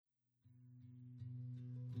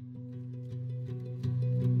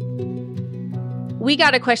We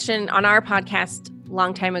got a question on our podcast a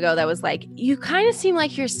long time ago that was like, you kind of seem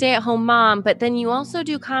like you're a stay-at-home mom, but then you also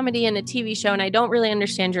do comedy and a TV show, and I don't really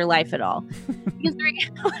understand your life at all. Because the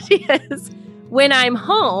reality is, when I'm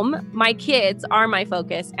home, my kids are my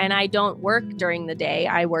focus, and I don't work during the day.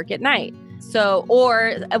 I work at night. So,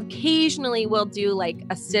 or occasionally we'll do like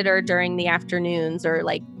a sitter during the afternoons or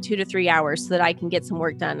like 2 to 3 hours so that I can get some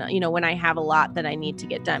work done, when I have a lot that I need to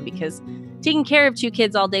get done, because taking care of 2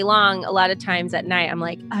 kids all day long, a lot of times at night, I'm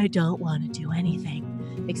like, I don't want to do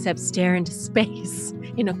anything except stare into space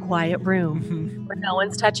in a quiet room where no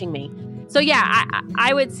one's touching me. So yeah,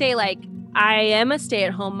 I would say like, I am a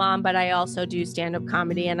stay-at-home mom, but I also do stand-up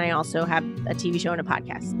comedy, and I also have a TV show and a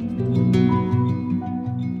podcast.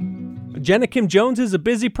 Jenna Kim Jones is a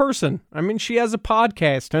busy person. I mean, she has a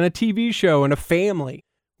podcast and a TV show and a family.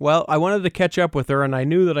 Well, I wanted to catch up with her, and I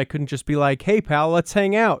knew that I couldn't just be like, hey, pal, let's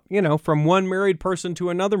hang out. From one married person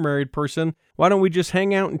to another married person, why don't we just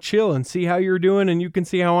hang out and chill and see how you're doing, and you can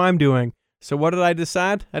see how I'm doing. So what did I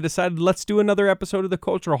decide? I decided let's do another episode of The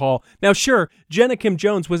Cultural Hall. Now, sure, Jenna Kim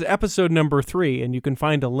Jones was episode number 3, and you can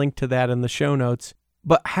find a link to that in the show notes.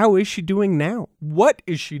 But how is she doing now? What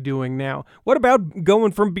is she doing now? What about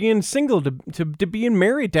going from being single to being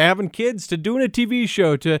married, to having kids, to doing a TV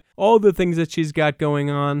show, to all the things that she's got going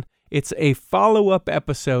on? It's a follow-up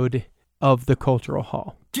episode of The Cultural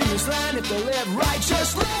Hall.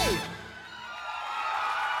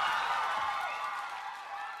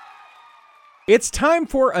 It's time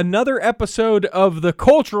for another episode of The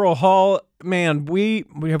Cultural Hall. Man, we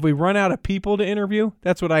run out of people to interview?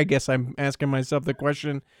 That's what I guess I'm asking myself the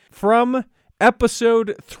question. From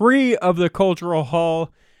episode 3 of The Cultural Hall,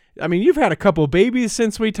 I mean, you've had a couple babies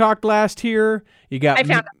since we talked last year. I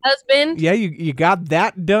found a husband. Yeah, you got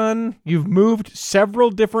that done. You've moved several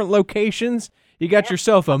different locations. You got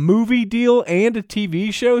yourself a movie deal and a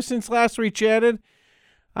TV show since last we chatted.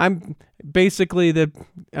 I'm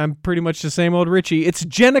pretty much the same old Richie. It's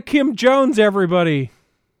Jenna Kim Jones, everybody.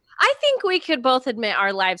 I think we could both admit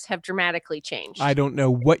our lives have dramatically changed. I don't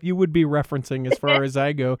know what you would be referencing as far as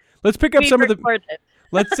I go. Let's pick up some of the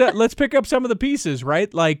let's pick up some of the pieces,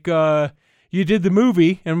 right? Like you did the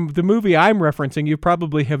movie, and the movie I'm referencing, you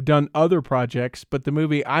probably have done other projects, but the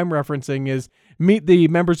movie I'm referencing is Meet the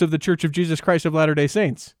Members of the Church of Jesus Christ of Latter-day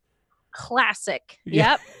Saints. Classic.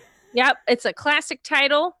 Yeah. Yep. It's a classic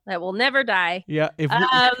title that will never die. Yeah.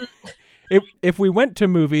 If we went to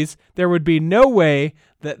movies, there would be no way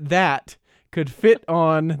that could fit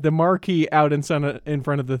on the marquee out in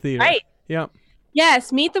front of the theater. Right. Yeah.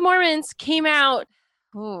 Yes. Meet the Mormons came out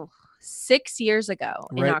 6 years ago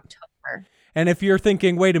in October. And if you're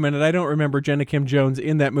thinking, wait a minute, I don't remember Jenna Kim Jones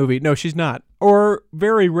in that movie. No, she's not. Or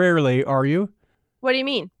very rarely, are you? What do you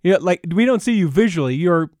mean? Yeah, like we don't see you visually.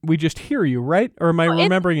 We just hear you, right? Or am I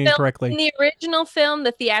remembering incorrectly? In the original film,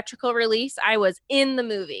 the theatrical release, I was in the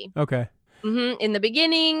movie. Okay. In the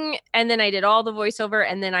beginning, and then I did all the voiceover,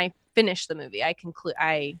 and then I finished the movie.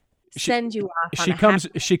 I send you off.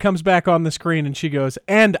 She comes back on the screen, and she goes,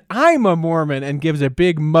 "And I'm a Mormon," and gives a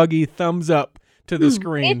big muggy thumbs up to the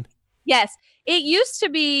screen. Yes, it used to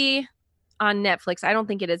be on Netflix. I don't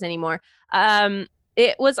think it is anymore.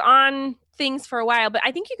 It was on things for a while, but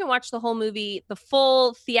I think you can watch the whole movie, the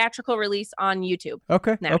full theatrical release on YouTube.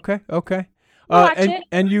 Okay. Now. Okay. Watch it.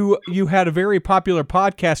 And you had a very popular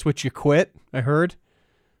podcast, which you quit, I heard.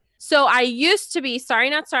 So I used to be Sorry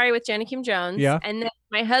Not Sorry with Jenna Kim Jones. Yeah. And then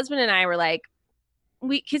my husband and I were like,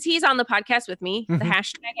 because he's on the podcast with me, the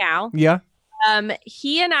 #Al. Yeah.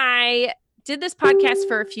 He and I did this podcast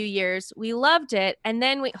for a few years. We loved it. And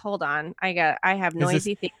then hold on. I have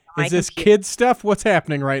noisy things on my computer. Is this kid stuff? What's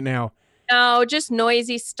happening right now? No, just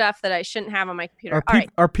noisy stuff that I shouldn't have on my computer.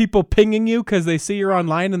 Are people pinging you because they see you're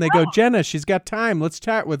online and they go, Jenna, she's got time. Let's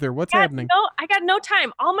chat with her. What's happening? No, I got no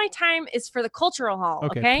time. All my time is for the Cultural Hall.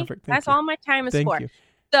 Okay. Perfect. That's all my time is for. You.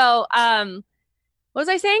 So, what was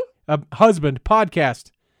I saying? Husband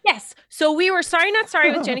podcast. Yes. So we were Sorry Not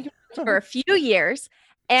Sorry with Jenny for a few years.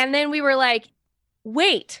 And then we were like,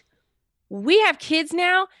 wait, we have kids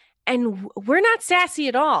now and we're not sassy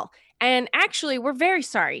at all. And actually, we're very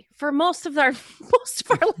sorry for most of our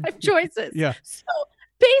life choices. Yeah. So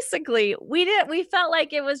basically, we felt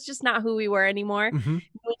like it was just not who we were anymore. Mm-hmm.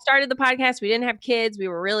 We started the podcast. We didn't have kids. We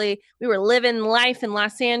were living life in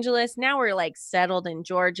Los Angeles. Now we're like settled in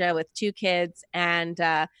Georgia with 2 kids, and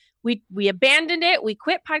we abandoned it. We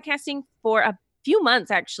quit podcasting for a few months,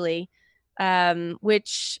 actually,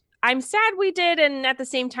 which I'm sad we did. And at the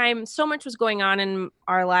same time, so much was going on in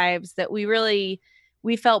our lives that we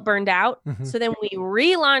felt burned out. Mm-hmm. So then we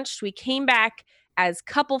relaunched. We came back as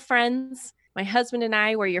couple friends, My husband and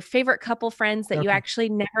I were your favorite couple friends that you actually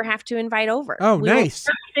never have to invite over. Oh, we nice.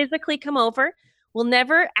 will not physically come over. We'll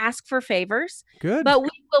never ask for favors. Good. But we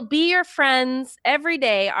will be your friends every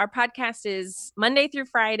day. Our podcast is Monday through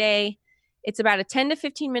Friday. It's about a 10 to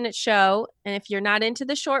 15 minute show. And if you're not into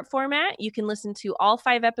the short format, you can listen to all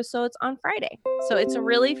 5 episodes on Friday. So it's a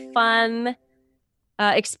really fun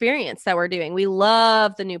experience that we're doing. We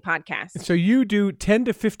love the new podcast. So you do 10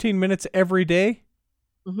 to 15 minutes every day?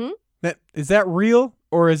 Mm-hmm. Is that real,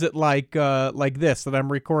 or is it like this that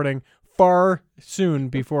I'm recording far soon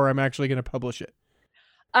before I'm actually going to publish it?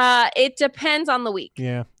 It depends on the week.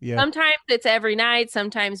 Yeah. Sometimes it's every night.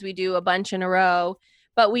 Sometimes we do a bunch in a row,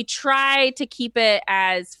 but we try to keep it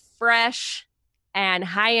as fresh and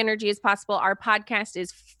high energy as possible. Our podcast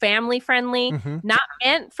is family friendly, not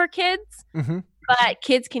meant for kids, but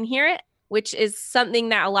kids can hear it, which is something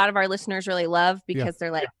that a lot of our listeners really love because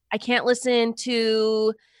they're like, I can't listen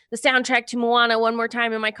to the soundtrack to Moana one more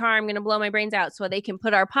time in my car. I'm going to blow my brains out. So they can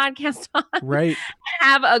put our podcast on, right?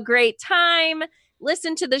 Have a great time,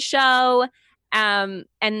 listen to the show. And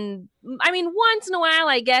I mean, once in a while,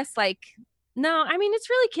 I guess, no, I mean, it's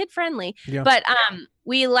really kid friendly, but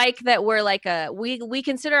we like that we're like we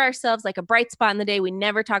consider ourselves like a bright spot in the day. We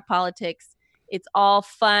never talk politics. It's all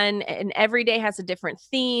fun, and every day has a different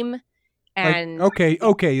theme. And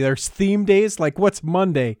okay, there's theme days. Like, what's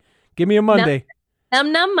Monday? Give me a Monday.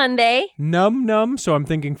 Num Monday. Num. So I'm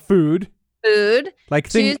thinking food. Like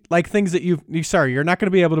things that sorry, you're not going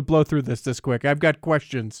to be able to blow through this quick. I've got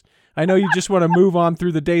questions. I know you just want to move on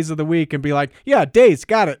through the days of the week and be like, yeah, days,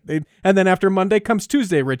 got it. And then after Monday comes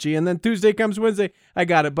Tuesday, Richie, and then Tuesday comes Wednesday. I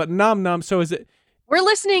got it. But num. So is it? We're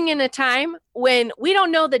listening in a time when we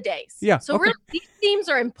don't know the days. Yeah. So really, these themes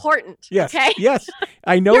are important. Yes. Okay? Yes.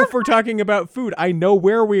 I know if we're talking about food, I know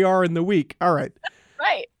where we are in the week. All right.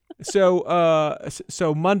 Right.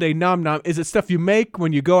 So Monday, num. Is it stuff you make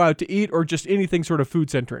when you go out to eat, or just anything sort of food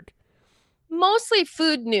centric? Mostly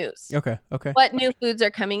food news. Okay. What new foods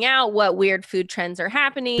are coming out? What weird food trends are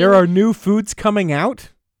happening? There are new foods coming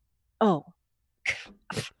out? Oh.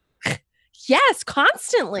 Yes,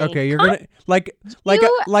 constantly. Okay, you're gonna like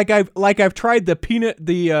I've tried the peanut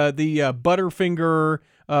the Butterfinger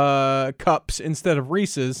cups instead of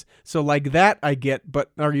Reese's, so like that I get.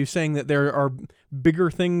 But are you saying that there are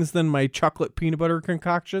bigger things than my chocolate peanut butter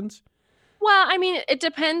concoctions? Well, I mean, it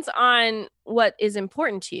depends on what is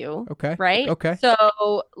important to you. Okay. Right. Okay.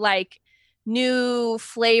 So like new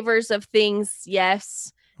flavors of things,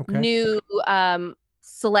 yes. Okay. New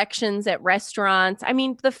selections at restaurants. I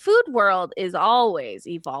mean, the food world is always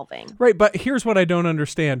evolving. Right, but here's what I don't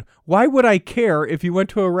understand. Why would I care if you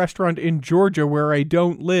went to a restaurant in Georgia where I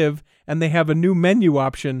don't live and they have a new menu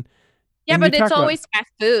option? Yeah, but it's always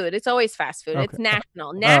fast food. It's always fast food. Okay. It's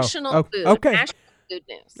national food. Okay. National food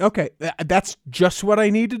news. Okay, that's just what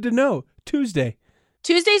I needed to know. Tuesdays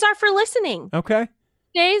are for listening. Okay.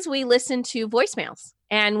 Tuesdays we listen to voicemails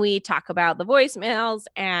and we talk about the voicemails,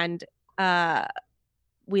 and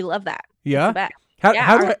we love that. Yeah.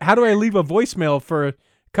 How do I leave a voicemail for a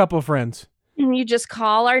couple of friends? You just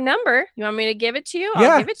call our number. You want me to give it to you? Yeah.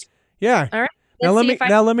 I'll give it to you. Yeah. All right. Now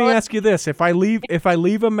let me ask you this. If I leave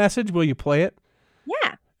a message, will you play it?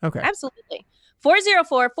 Yeah. Okay. Absolutely.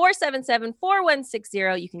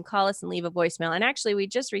 404-477-4160. You can call us and leave a voicemail. And actually, we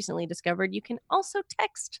just recently discovered you can also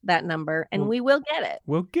text that number and we will get it.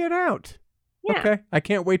 We'll get out. Yeah. Okay. I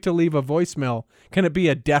can't wait to leave a voicemail. Can it be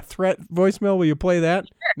a death threat voicemail? Will you play that?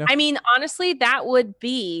 Sure. No? I mean, honestly, that would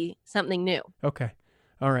be something new. Okay.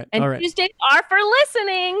 All right. And all right. Tuesdays are for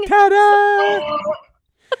listening. Ta-da!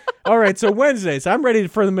 All right. So Wednesdays, I'm ready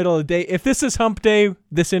for the middle of the day. If this is hump day,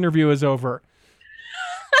 this interview is over.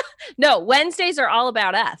 No, Wednesdays are all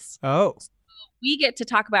about us. Oh. We get to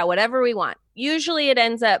talk about whatever we want. Usually it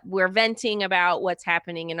ends up we're venting about what's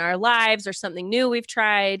happening in our lives or something new we've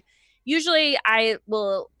tried. Usually I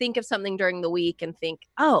will think of something during the week and think,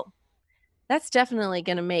 oh, that's definitely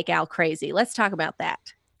going to make Al crazy. Let's talk about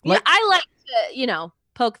that. I like to,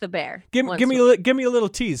 poke the bear. Give me a little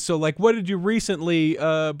tease. So like, what did you recently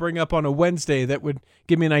bring up on a Wednesday that would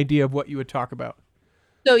give me an idea of what you would talk about?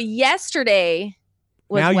 So yesterday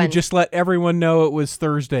was Now Wednesday. You just let everyone know it was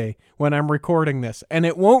Thursday when I'm recording this, and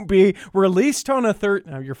it won't be released on a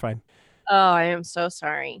Thursday. No, you're fine. Oh, I am so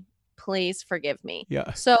sorry. Please forgive me.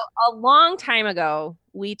 Yeah. So a long time ago,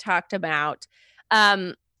 we talked about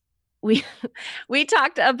we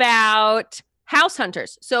talked about house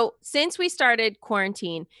hunters. So since we started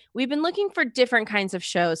quarantine, we've been looking for different kinds of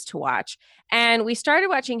shows to watch. And we started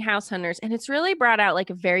watching House Hunters, and it's really brought out like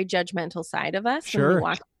a very judgmental side of us. Sure. When we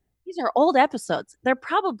watch. These are old episodes. They're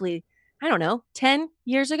probably, I don't know, 10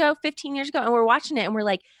 years ago, 15 years ago. And we're watching it and we're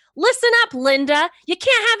like, listen up, Linda. You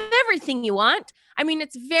can't have everything you want. I mean,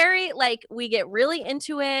 it's very like we get really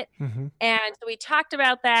into it. Mm-hmm. And so we talked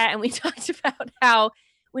about that. And we talked about how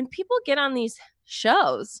when people get on these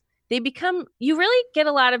shows, you really get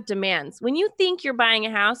a lot of demands. When you think you're buying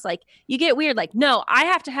a house, like you get weird, like, no, I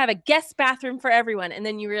have to have a guest bathroom for everyone. And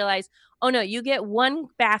then you realize, oh no, you get one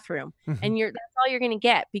bathroom and that's all you're going to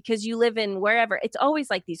get because you live in wherever. It's always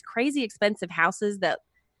like these crazy expensive houses that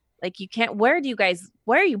like you can't, where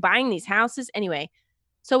are you buying these houses? Anyway,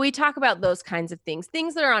 so we talk about those kinds of things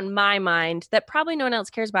that are on my mind that probably no one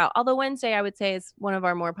else cares about. Although Wednesday, I would say, is one of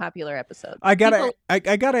our more popular episodes. I gotta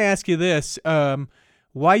ask you this: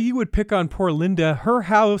 why you would pick on poor Linda? Her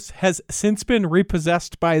house has since been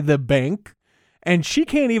repossessed by the bank, and she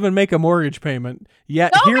can't even make a mortgage payment.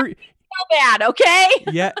 Yet so bad, okay?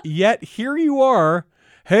 yet here you are.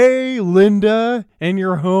 Hey, Linda, and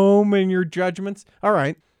your home and your judgments. All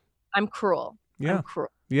right, I'm cruel. Yeah, I'm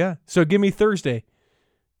cruel. Yeah. So give me Thursday.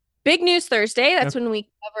 Big News Thursday. That's when we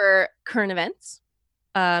cover current events.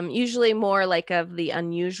 Usually more like of the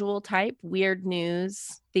unusual type, weird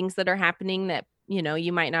news, things that are happening that,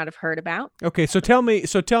 you might not have heard about. Okay, so tell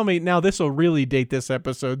me now, this will really date this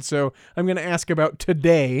episode. So I'm going to ask about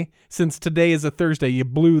today, since today is a Thursday. You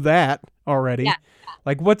blew that already. Yeah.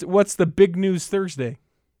 Like what's the Big News Thursday?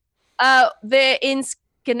 In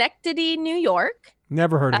Schenectady, New York.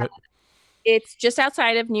 Never heard of it. It's just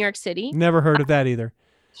outside of New York City. Never heard of that either.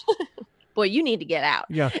 Boy, you need to get out.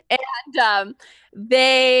 Yeah. And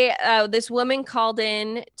this woman called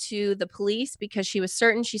in to the police because she was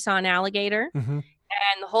certain she saw an alligator. Mm-hmm.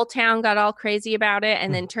 And the whole town got all crazy about it.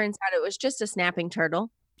 And then turns out it was just a snapping turtle.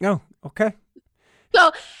 Oh, okay.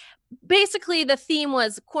 So basically the theme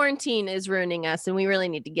was quarantine is ruining us and we really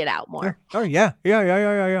need to get out more. Oh, yeah.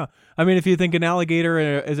 Yeah. I mean, if you think an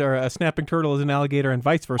alligator or a snapping turtle is an alligator and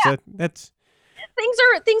vice versa, that's...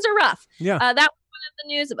 Things are rough. Yeah. That was one of the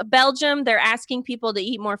news. Belgium, they're asking people to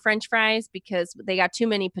eat more French fries because they got too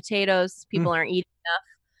many potatoes. People aren't eating enough.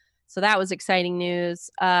 So that was exciting news.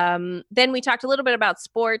 Then we talked a little bit about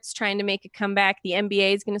sports trying to make a comeback. The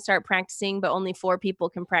NBA is going to start practicing, but only 4 people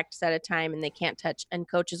can practice at a time and they can't touch and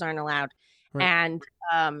coaches aren't allowed. Right. And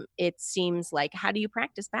it seems like, how do you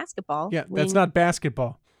practice basketball? Yeah, that's not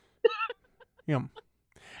basketball. Yeah.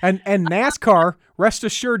 And NASCAR, rest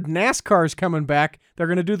assured, NASCAR's coming back. They're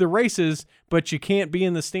going to do the races, but you can't be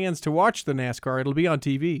in the stands to watch the NASCAR. It'll be on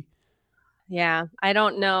TV. Yeah, I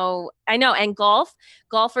don't know. I know. And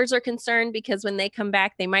golfers are concerned because when they come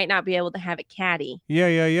back, they might not be able to have a caddy.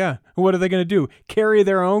 Yeah. What are they going to do? Carry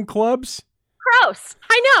their own clubs? Gross.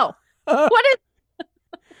 I know. What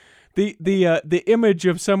is the image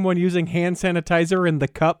of someone using hand sanitizer in the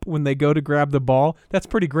cup when they go to grab the ball? That's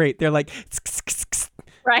pretty great. They're like,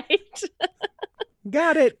 right.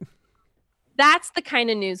 Got it. That's the kind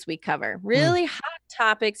of news we cover. Really hot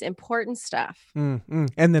topics, important stuff. And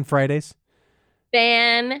then Fridays.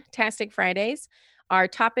 Fantastic Fridays are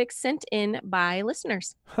topics sent in by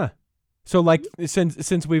listeners. Huh. So like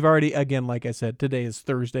since we've already, again, like I said, today is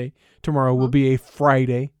Thursday. Tomorrow will be a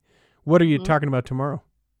Friday. What are you talking about tomorrow?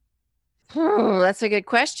 Oh, that's a good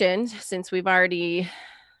question since we've already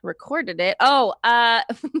recorded it.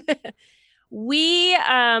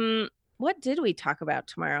 What did we talk about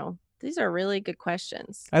tomorrow? These are really good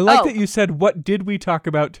questions. I like that you said, what did we talk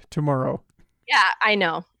about tomorrow? Yeah, I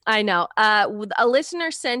know. A listener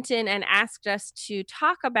sent in and asked us to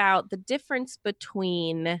talk about the difference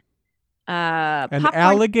between an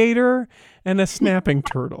alligator and a snapping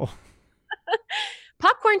turtle.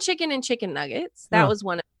 Popcorn chicken and chicken nuggets. That was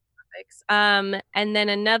one of the topics. And then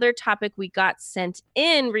another topic we got sent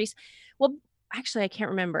in. Well, actually, I can't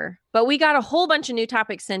remember, but we got a whole bunch of new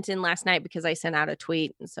topics sent in last night because I sent out a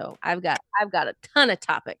tweet, and so I've got a ton of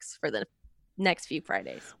topics for the next few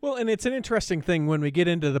Fridays. Well, and it's an interesting thing when we get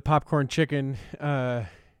into the popcorn chicken.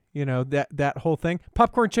 That whole thing.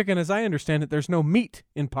 Popcorn chicken, as I understand it, there's no meat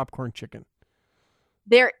in popcorn chicken.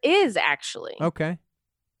 There is actually. Okay.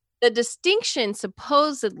 The distinction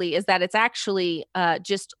supposedly is that it's actually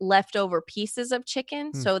just leftover pieces of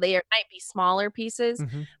chicken. So they might be smaller pieces.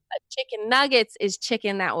 But chicken nuggets is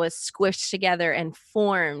chicken that was squished together and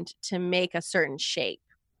formed to make a certain shape.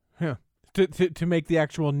 Yeah. To make the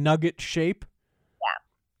actual nugget shape? Yeah.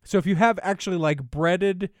 So if you have actually like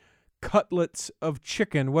breaded cutlets of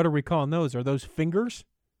chicken, what are we calling those? Are those fingers?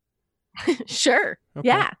 Sure. Okay.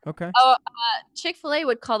 Yeah. Okay. Oh, Chick-fil-A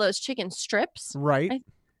would call those chicken strips. Right.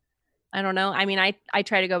 I don't know. I mean, I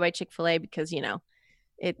try to go by Chick-fil-A because,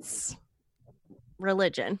 it's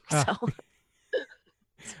religion. So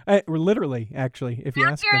literally, actually, if you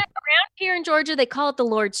ask me. Around here in Georgia, they call it the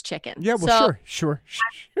Lord's chicken. Yeah, well, sure.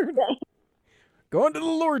 Going to the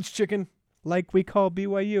Lord's Chicken, like we call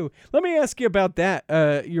BYU. Let me ask you about that.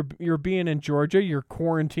 You're being in Georgia, you're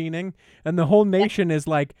quarantining, and the whole nation is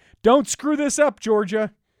like, don't screw this up,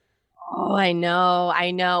 Georgia. Oh, I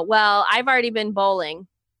know. Well, I've already been bowling,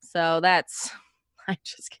 so that's. I'm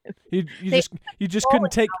just kidding. You just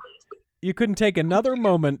couldn't take another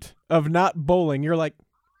moment of not bowling. You're like, I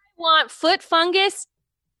want foot fungus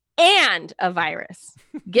and a virus.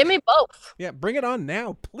 Give me both. yeah, bring it on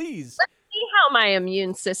now, please. Let's see how my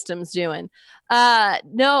immune system's doing.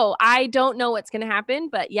 No, I don't know what's going to happen,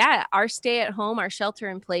 but yeah, our stay at home, our shelter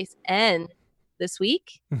in place end this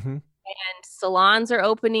week. Mm-hmm. And salons are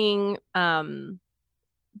opening.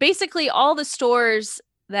 Basically, all the stores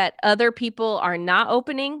that other people are not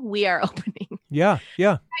opening, we are opening. Yeah.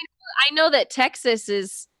 I know that Texas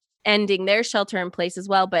is ending their shelter in place as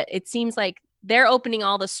well, but it seems like they're opening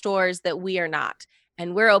all the stores that we are not.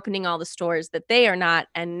 And we're opening all the stores that they are not.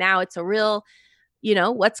 And now it's a real,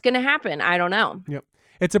 what's going to happen? I don't know. Yep.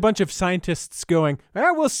 It's a bunch of scientists going,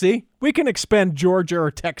 we'll see. We can expand Georgia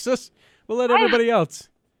or Texas. We'll let everybody else.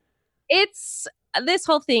 This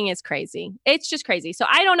whole thing is crazy. It's just crazy. So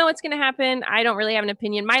I don't know what's going to happen. I don't really have an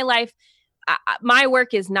opinion. My life, my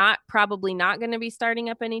work is probably not going to be starting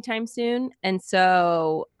up anytime soon. And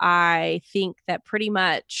so I think that pretty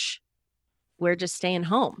much we're just staying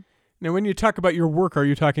home. Now, when you talk about your work, are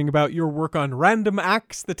you talking about your work on Random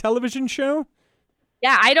Acts, the television show?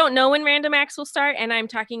 Yeah, I don't know when Random Acts will start. And I'm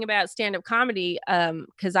talking about stand-up comedy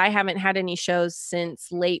because I haven't had any shows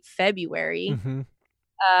since late February. Mm-hmm.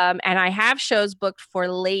 And I have shows booked for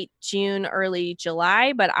late June, early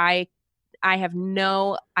July, but I have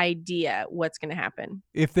no idea what's going to happen.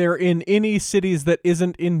 If they're in any cities that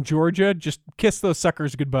isn't in Georgia, just kiss those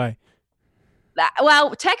suckers goodbye.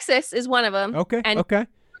 Well, Texas is one of them. Okay. And North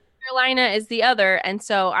Carolina is the other. And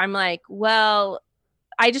so I'm like, well,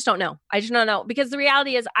 I just don't know. Because the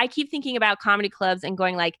reality is I keep thinking about comedy clubs and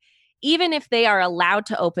going like, even if they are allowed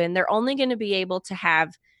to open, they're only going to be able to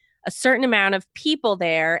have a certain amount of people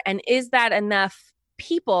there. And is that enough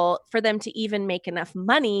people for them to even make enough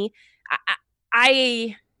money?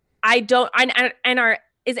 I don't,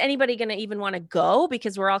 is anybody going to even want to go?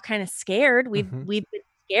 Because we're all kind of scared. We've been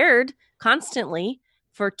scared constantly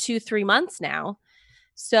for 2-3 months now.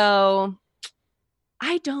 So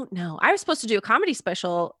I don't know. I was supposed to do a comedy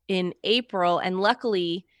special in April, and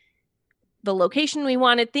luckily the location we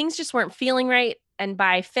wanted, things just weren't feeling right. And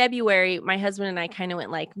by February, my husband and I kind of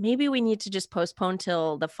went like, maybe we need to just postpone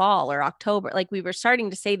till the fall or October. Like we were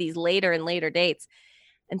starting to say these later and later dates.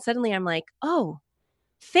 And suddenly I'm like, oh,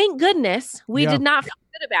 thank goodness we did not feel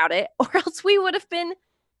good about it, or else we would have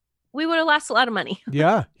lost a lot of money.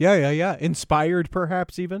 Yeah. Inspired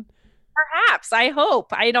perhaps even. Perhaps. I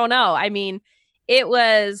hope. I don't know. I mean,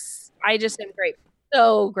 I just am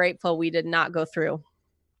so grateful we did not go through.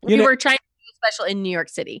 We were trying to do a special in New York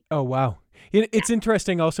City. Oh, wow. It's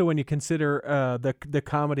interesting also when you consider the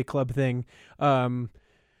comedy club thing.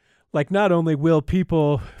 Like not only will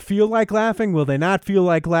people feel like laughing, will they not feel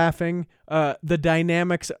like laughing? The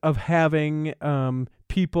dynamics of having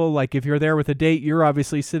people, like if you're there with a date, you're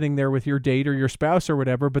obviously sitting there with your date or your spouse or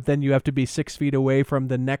whatever, but then you have to be 6 feet away from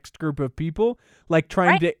the next group of people. Like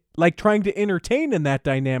trying to entertain in that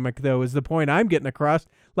dynamic, though, is the point I'm getting across.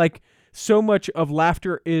 Like so much of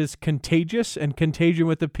laughter is contagious, and contagion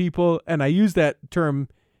with the people, and I use that term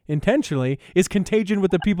intentionally, is contagion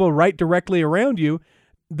with the people right directly around you.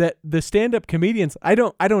 That the stand-up comedians, I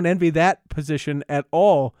don't envy that position at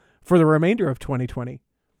all for the remainder of 2020.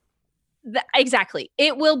 Exactly.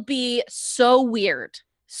 It will be so weird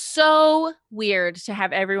to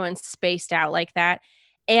have everyone spaced out like that.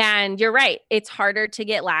 And you're right. It's harder to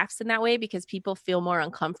get laughs in that way because people feel more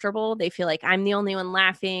uncomfortable. They feel like I'm the only one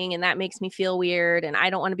laughing, and that makes me feel weird, and I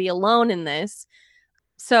don't want to be alone in this.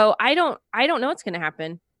 So I don't know what's going to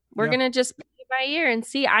happen. We're going to just play it by ear and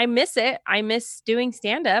see. I miss it. I miss doing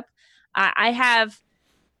stand-up. I have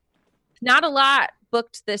not a lot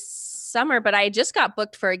booked this summer, but I just got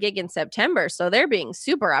booked for a gig in September. So they're being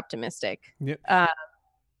super optimistic. Yeah.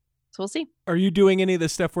 So we'll see. Are you doing any of the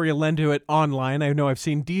stuff where you lend to it online? I know I've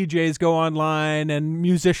seen DJs go online and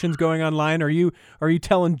musicians going online. Are you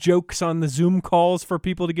telling jokes on the Zoom calls for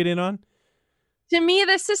people to get in on? To me,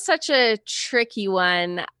 this is such a tricky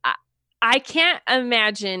one. I can't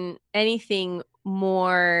imagine anything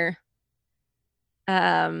more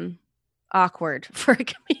awkward for a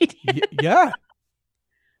comedian. Yeah.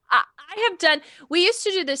 I have done, we used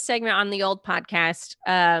to do this segment on the old podcast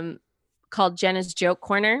called Jenna's Joke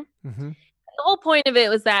Corner. Mm-hmm. The whole point of it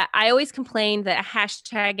was that I always complained that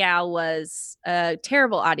hashtag Al was a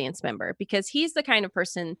terrible audience member because he's the kind of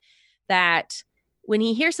person that when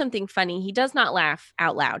he hears something funny, he does not laugh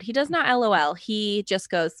out loud. He does not LOL. He just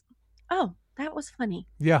goes, "Oh, that was funny."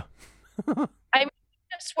 Yeah. I mean,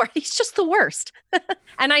 I swear he's just the worst.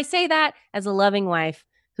 And I say that as a loving wife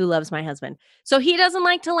who loves my husband. So he doesn't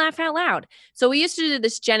like to laugh out loud. So we used to do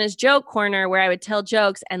this Jenna's joke corner where I would tell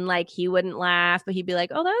jokes and like he wouldn't laugh, but he'd be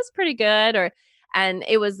like, "Oh, that was pretty good." And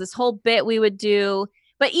it was this whole bit we would do.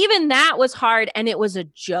 But even that was hard and it was a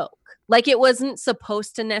joke. Like it wasn't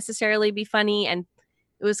supposed to necessarily be funny and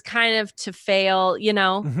it was kind of to fail, you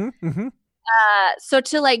know? Mm-hmm, mm-hmm. So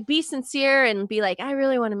to like be sincere and be like, I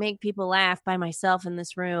really want to make people laugh by myself in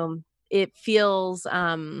this room, it feels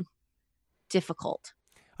difficult.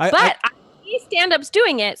 I see stand-ups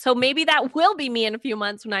doing it, so maybe that will be me in a few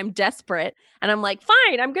months when I'm desperate and I'm like,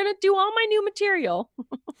 fine, I'm gonna do all my new material.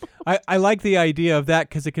 I like the idea of that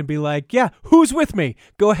because it can be like, yeah, who's with me?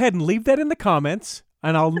 Go ahead and leave that in the comments,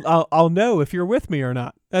 and I'll know if you're with me or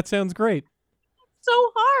not. That sounds great.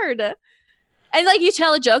 So hard. And like you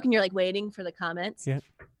tell a joke and you're like waiting for the comments. Yeah.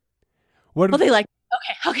 They like,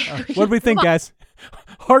 okay. What do we think, guys?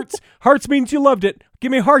 Hearts means you loved it.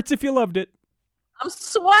 Give me hearts if you loved it. I'm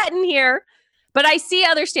sweating here. But I see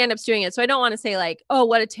other stand-ups doing it. So I don't want to say like, oh,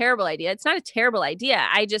 what a terrible idea. It's not a terrible idea.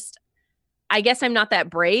 I guess I'm not that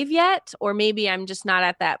brave yet. Or maybe I'm just not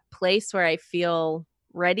at that place where I feel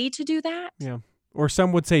ready to do that. Yeah. Or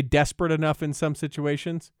some would say desperate enough in some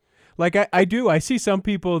situations. Like I see some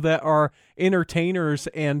people that are entertainers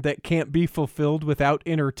and that can't be fulfilled without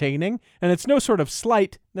entertaining. And it's no sort of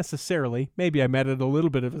slight necessarily. Maybe I meant it a little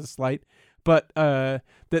bit of a slight. But that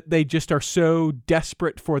they just are so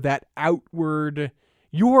desperate for that outward,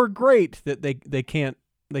 you're great, that they can't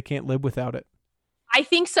live without it. I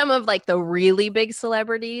think some of like the really big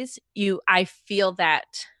celebrities, I feel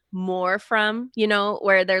that more from,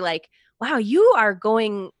 where they're like, wow, you are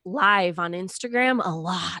going live on Instagram a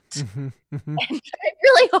lot. Mm-hmm, mm-hmm. And I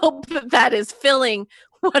really hope that is filling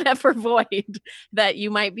whatever void that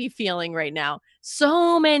you might be feeling right now.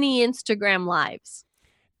 So many Instagram lives.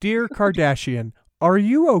 Dear Kardashian, are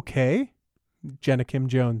you okay? Jenna Kim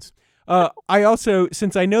Jones. I also,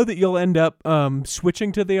 since I know that you'll end up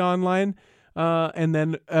switching to the online and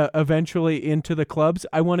then eventually into the clubs,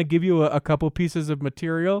 I want to give you a couple pieces of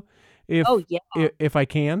material if I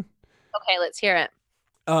can. Okay, let's hear it.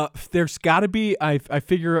 There's got to be, I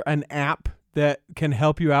figure, an app that can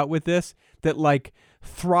help you out with this that like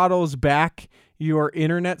throttles back your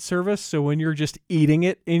internet service. So when you're just eating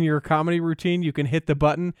it in your comedy routine, you can hit the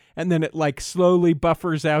button and then it like slowly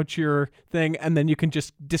buffers out your thing and then you can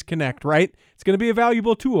just disconnect, right? It's going to be a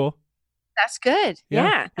valuable tool. That's good.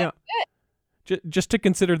 Yeah. That's good. Just to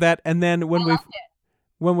consider that. And then when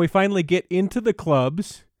we finally get into the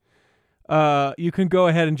clubs, you can go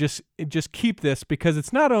ahead and just keep this because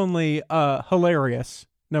it's not only hilarious,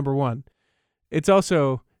 number one, it's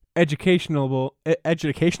also educational. That's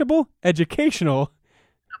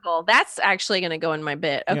actually going to go in my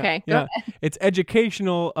bit. Okay. Yeah. It's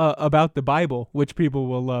educational about the Bible, which people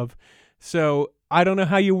will love. So I don't know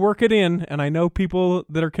how you work it in, and I know people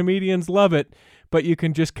that are comedians love it, but you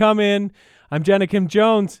can just come in. I'm Jenna Kim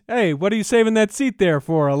Jones. Hey, what are you saving that seat there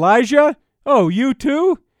for, Elijah? Oh, you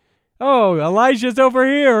too? Oh, Elijah's over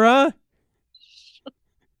here, huh?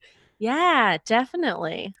 Yeah,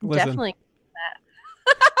 definitely. Listen. Definitely.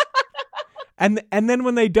 And then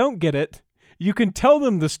when they don't get it, you can tell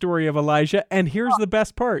them the story of Elijah, and here's the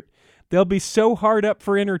best part. They'll be so hard up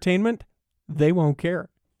for entertainment, they won't care.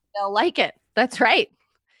 They'll like it. That's right.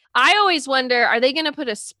 I always wonder, are they going to put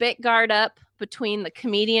a spit guard up between the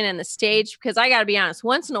comedian and the stage? Because I got to be honest,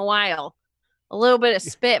 once in a while, a little bit of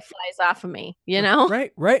spit flies off of me,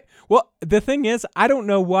 Right. Well, the thing is, I don't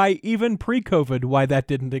know why, even pre-COVID, why that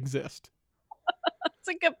didn't exist. That's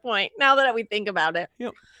a good point. Now that we think about it.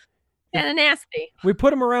 Yep. Kind of nasty. We put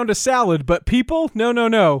them around a salad, but people?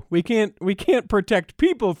 No. We can't protect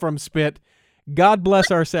people from spit. God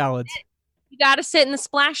bless our salads. You got to sit in the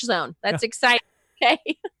splash zone. That's exciting.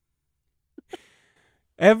 Okay.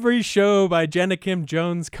 Every show by Jenna Kim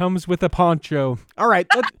Jones comes with a poncho. All right,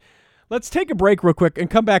 let's take a break real quick and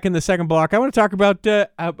come back in the second block. I want to talk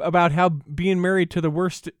about how being married to the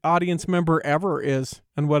worst audience member ever is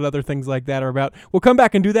and what other things like that are about. We'll come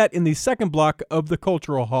back and do that in the second block of the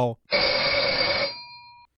Cultural Hall.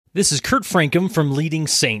 This is Kurt Frankum from Leading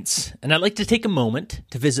Saints, and I'd like to take a moment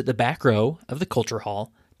to visit the back row of the Culture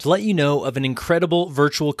Hall to let you know of an incredible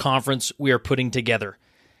virtual conference we are putting together.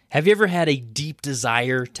 Have you ever had a deep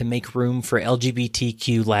desire to make room for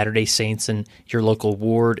LGBTQ Latter-day Saints in your local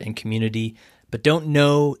ward and community, but don't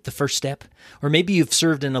know the first step? Or maybe you've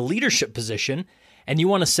served in a leadership position and you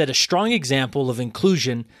want to set a strong example of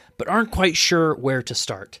inclusion, but aren't quite sure where to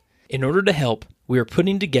start. In order to help, we are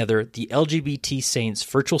putting together the LGBT Saints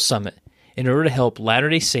Virtual Summit in order to help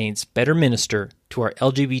Latter-day Saints better minister to our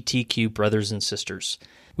LGBTQ brothers and sisters.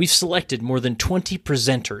 We've selected more than 20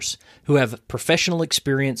 presenters who have professional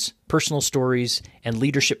experience, personal stories, and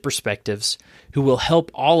leadership perspectives who will help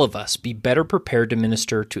all of us be better prepared to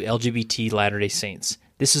minister to LGBT Latter-day Saints.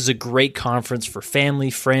 This is a great conference for family,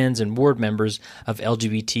 friends, and ward members of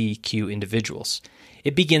LGBTQ individuals.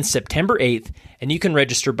 It begins September 8th, and you can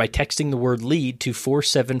register by texting the word LEAD to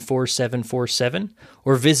 474747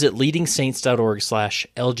 or visit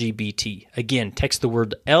leadingsaints.org/LGBT. Again, text the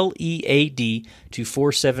word LEAD to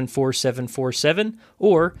 474747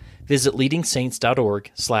 or visit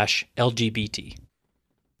leadingsaints.org/LGBT.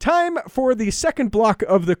 Time for the second block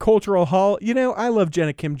of the Cultural Hall. You know, I love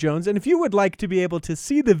Jenna Kim Jones, and if you would like to be able to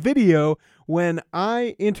see the video when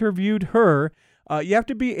I interviewed her, you have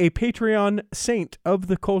to be a Patreon saint of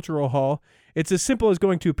the Cultural Hall. It's as simple as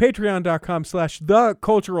going to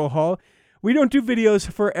patreon.com/theculturalhall. We don't do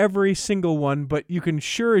videos for every single one, but you can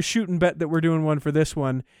sure as shoot and bet that we're doing one for this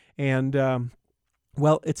one. And,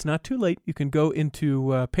 well, it's not too late. You can go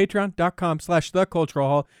into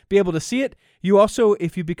patreon.com/theculturalhall, be able to see it. You also,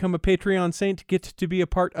 if you become a Patreon saint, get to be a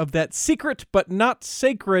part of that secret but not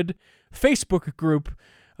sacred Facebook group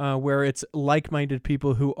where it's like-minded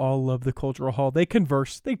people who all love the Cultural Hall. They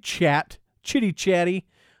converse, they chat, chitty-chatty.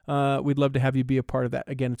 We'd love to have you be a part of that.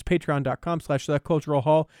 Again, it's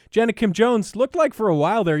patreon.com/theculturalhall. Jenna Kim Jones, looked like for a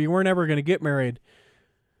while there you weren't ever going to get married.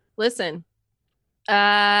 Listen,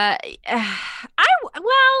 I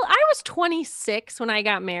was 26 when I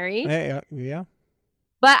got married. Yeah.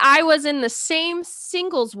 But I was in the same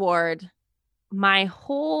singles ward my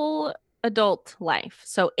whole adult life.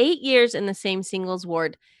 So 8 years in the same singles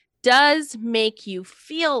ward does make you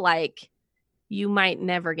feel like you might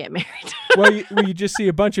never get married. Well, you just see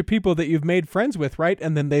a bunch of people that you've made friends with, right?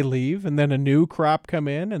 And then they leave, and then a new crop come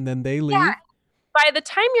in, and then they leave. Yeah. By the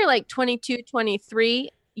time you're like 22,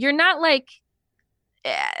 23, you're not like,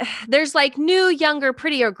 there's like new, younger,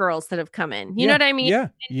 prettier girls that have come in. You know what I mean? Yeah,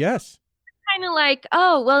 yes. Kind of like,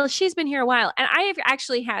 oh, well, she's been here a while. And I have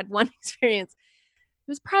actually had one experience.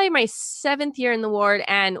 It was probably my 7th year in the ward,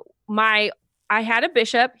 and I had a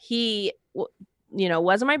bishop. He,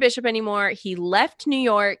 wasn't my bishop anymore. He left New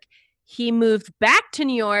York. He moved back to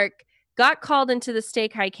New York, got called into the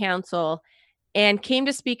Stake High Council, and came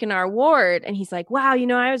to speak in our ward. And he's like, wow,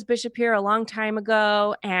 I was bishop here a long time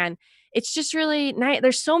ago, and it's just really nice.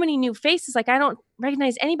 There's so many new faces. Like, I don't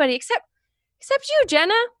recognize anybody except you,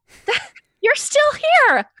 Jenna. You're still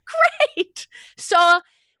here. Great. So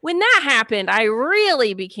when that happened, I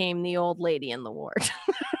really became the old lady in the ward.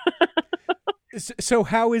 So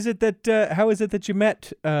how is it that you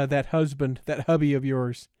met that husband, that hubby of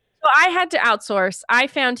yours? So I had to outsource. I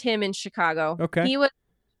found him in Chicago. Okay. He was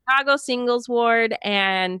Chicago singles ward,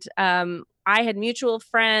 and I had mutual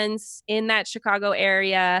friends in that Chicago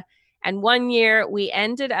area. And one year we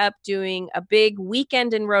ended up doing a big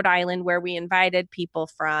weekend in Rhode Island where we invited people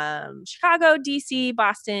from Chicago, DC,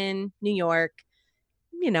 Boston, New York.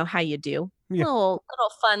 You know how you do. Yeah. Little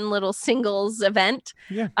fun little singles event.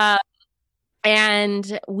 Yeah.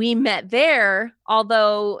 And we met there,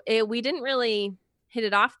 although we didn't really hit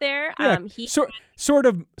it off there. Yeah. Sort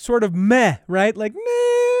of meh, right? Like meh.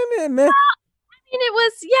 I mean,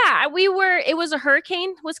 it was a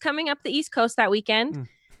hurricane was coming up the East Coast that weekend.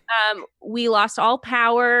 We lost all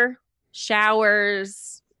power,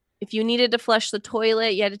 showers. If you needed to flush the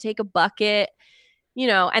toilet, you had to take a bucket,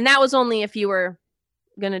 and that was only if you were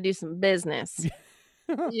going to do some business. You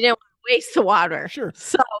didn't want to waste the water. Sure.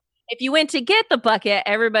 So if you went to get the bucket,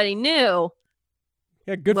 everybody knew.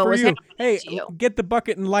 Yeah, good for you. Hey, get the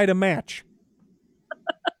bucket and light a match.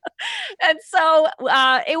 And so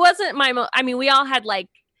it wasn't we all had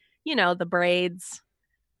the braids,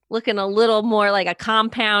 looking a little more like a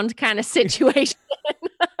compound kind of situation.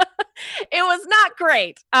 It was not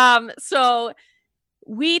great. So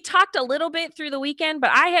we talked a little bit through the weekend,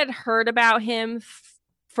 but I had heard about him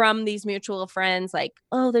from these mutual friends, like,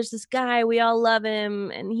 oh, there's this guy, we all love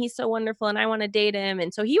him, and he's so wonderful, and I want to date him.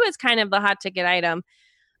 And so he was kind of the hot ticket item.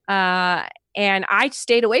 And I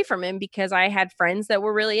stayed away from him because I had friends that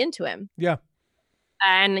were really into him. Yeah.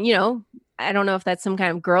 And, I don't know if that's some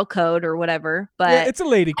kind of girl code or whatever, but yeah, it's a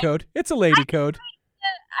lady code.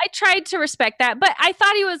 I tried to respect that, but I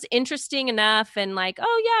thought he was interesting enough, and like,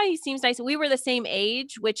 oh yeah, he seems nice. We were the same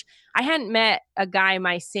age, which I hadn't met a guy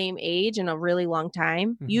my same age in a really long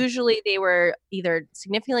time. Mm-hmm. Usually they were either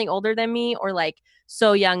significantly older than me or like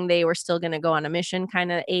so young they were still going to go on a mission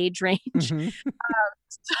kind of age range. Mm-hmm.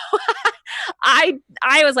 So I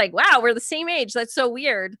was like, wow, we're the same age. That's so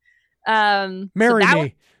weird. Marry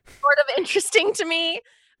me. sort of interesting to me.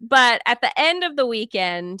 But at the end of the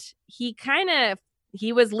weekend, he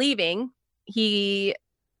was leaving. He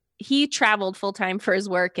traveled full time for his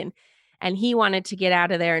work, and he wanted to get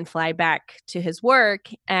out of there and fly back to his work.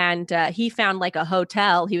 And he found like a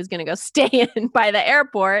hotel he was going to go stay in by the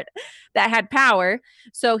airport that had power.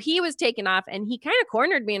 So he was taken off, and he kind of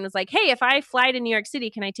cornered me and was like, "Hey, if I fly to New York City,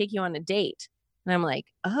 can I take you on a date?" And I'm like,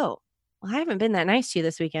 "Oh, well, I haven't been that nice to you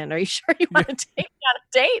this weekend. Are you sure you want to take me on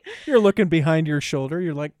a date?" You're looking behind your shoulder.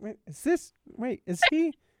 You're like, is he?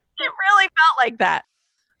 It really felt like that.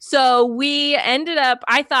 So we ended up,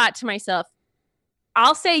 I thought to myself,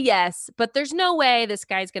 I'll say yes, but there's no way this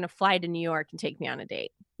guy's going to fly to New York and take me on a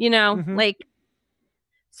date, like,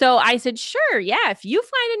 so I said, sure. Yeah. If you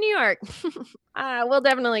fly to New York, we'll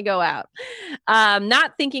definitely go out.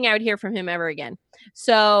 Not thinking I would hear from him ever again.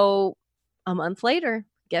 So a month later,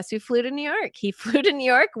 guess who flew to New York? He flew to New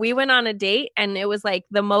York. We went on a date, and it was like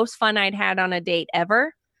the most fun I'd had on a date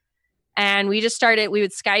ever. And we would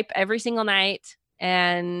Skype every single night,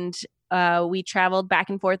 and we traveled back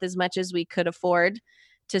and forth as much as we could afford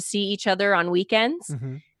to see each other on weekends.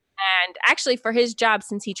 Mm-hmm. And actually, for his job,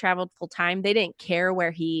 since he traveled full time, they didn't care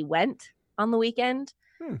where he went on the weekend.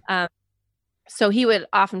 So he would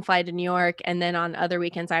often fly to New York, and then on other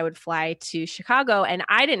weekends, I would fly to Chicago. And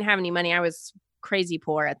I didn't have any money. I was crazy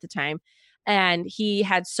poor at the time. And he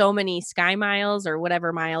had so many Sky Miles or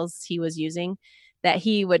whatever miles he was using that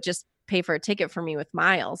he would just pay for a ticket for me with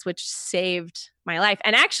miles, which saved my life.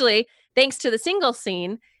 And actually, thanks to the single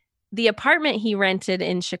scene, the apartment he rented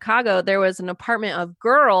in Chicago, there was an apartment of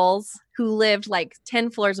girls who lived like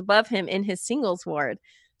 10 floors above him in his singles ward.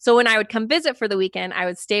 So when I would come visit for the weekend, I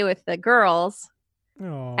would stay with the girls.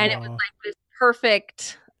 Aww. And it was like this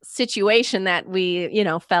perfect situation that we,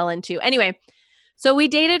 fell into. Anyway, so we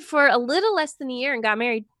dated for a little less than a year and got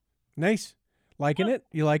married. Nice. Liking it?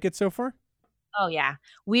 You like it so far? Oh, yeah.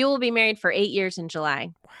 We will be married for 8 years in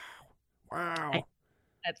July. Wow.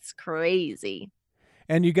 That's crazy.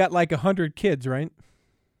 And you got like 100 kids, right?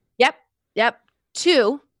 Yep.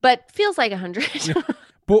 2, but feels like 100.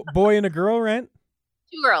 Boy and a girl, right?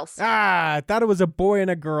 2 girls. I thought it was a boy and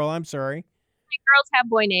a girl. I'm sorry. Girls have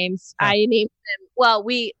boy names. I named them. Well,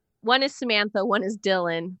 one is Samantha, one is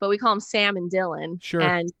Dylan, but we call them Sam and Dylan. Sure.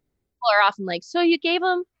 And people are often like, so you gave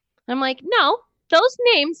them? I'm like, no, those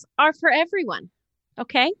names are for everyone.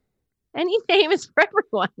 Okay. Any name is for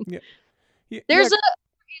everyone. Yeah. There's a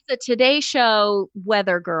Today Show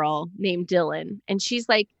weather girl named Dylan, and she's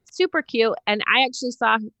like super cute. And I actually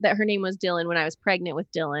saw that her name was Dylan when I was pregnant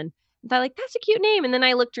with Dylan. I thought, like, that's a cute name. And then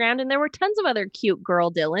I looked around, and there were tons of other cute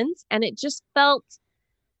girl Dylans, and it just felt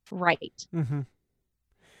right. Mm-hmm.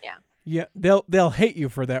 Yeah. Yeah. They'll hate you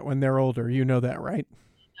for that when they're older. You know that, right?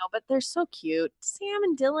 No, but they're so cute. Sam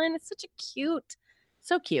and Dylan, it's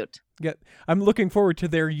so cute. Yeah, I'm looking forward to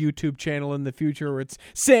their YouTube channel in the future where it's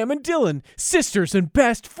Sam and Dylan, sisters and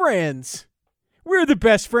best friends. We're the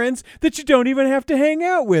best friends that you don't even have to hang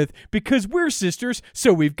out with because we're sisters,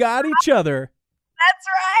 so we've got each other. That's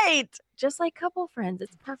right. Just like couple friends.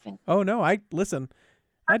 It's perfect. Oh, no. Listen.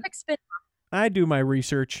 Perfect spin. I do my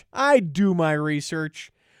research.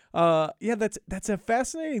 Yeah, that's a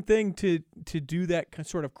fascinating thing to do that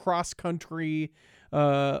sort of cross-country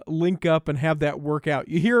link up and have that work out.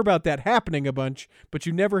 You hear about that happening a bunch, but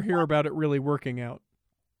you never hear about it really working out.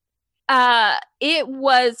 It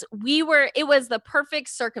was the perfect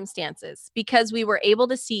circumstances because we were able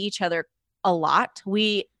to see each other a lot.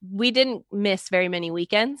 We didn't miss very many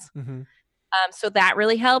weekends. Mm-hmm. So that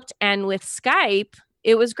really helped. And with Skype,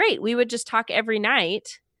 it was great. We would just talk every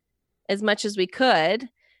night as much as we could.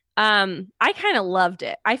 I kind of loved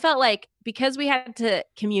it. I felt like because we had to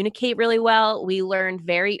communicate really well, we learned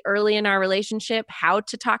very early in our relationship how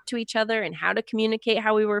to talk to each other and how to communicate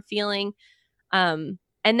how we were feeling. And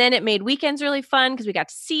then it made weekends really fun because we got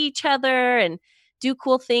to see each other and do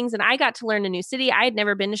cool things. And I got to learn a new city. I had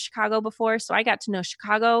never been to Chicago before, so I got to know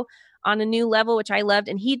Chicago on a new level, which I loved.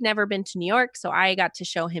 And he'd never been to New York, so I got to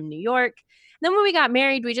show him New York. And then when we got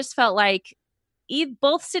married, we just felt like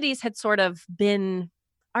both cities had sort of been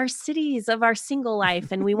our cities of our single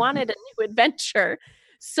life, and we wanted a new adventure.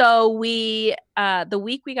 So we, the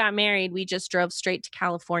week we got married, we just drove straight to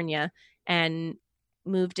California and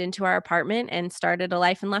moved into our apartment and started a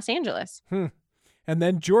life in Los Angeles. And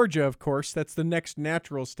then Georgia, of course, that's the next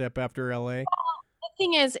natural step after LA. The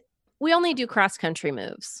thing is, we only do cross-country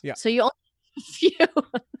moves. Yeah. So you only have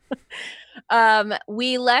a few.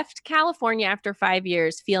 We left California after 5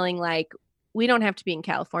 years feeling like we don't have to be in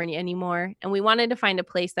California anymore. And we wanted to find a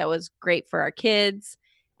place that was great for our kids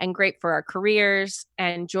and great for our careers.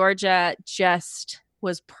 And Georgia just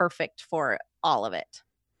was perfect for all of it.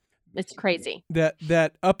 It's crazy.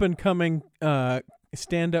 That up and coming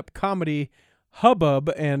stand-up comedy hubbub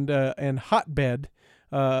and hotbed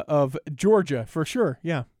of Georgia, for sure.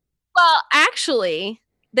 Yeah. Well, actually,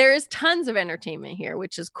 there is tons of entertainment here,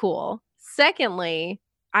 which is cool. Secondly,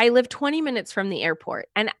 I live 20 minutes from the airport,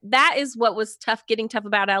 and that is what was getting tough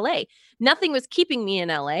about LA. Nothing was keeping me in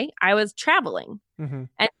LA. I was traveling. Mm-hmm.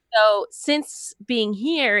 And so since being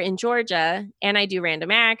here in Georgia, and I do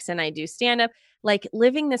random acts and I do stand-up, like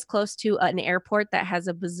living this close to an airport that has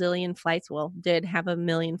a bazillion flights, well, did have a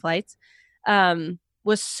million flights,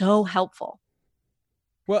 was so helpful.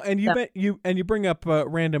 Well, and you bring up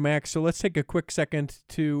Random Acts, so let's take a quick second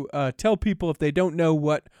to tell people if they don't know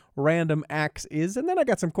what Random Acts is, and then I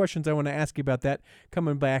got some questions I want to ask you about that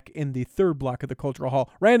coming back in the third block of the Cultural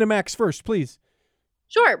Hall. Random Acts first, please.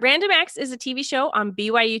 Sure. Random Acts is a TV show on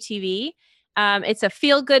BYU TV. It's a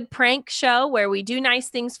feel-good prank show where we do nice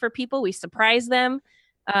things for people. We surprise them.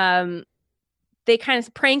 They kind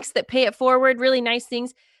of pranks that pay it forward, really nice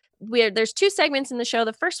things. There's 2 segments in the show.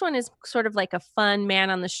 The first one is sort of like a fun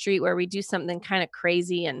man on the street where we do something kind of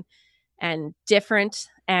crazy and different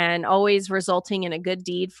and always resulting in a good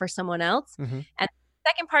deed for someone else. Mm-hmm. And the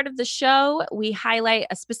second part of the show, we highlight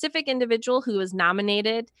a specific individual who was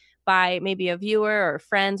nominated by maybe a viewer or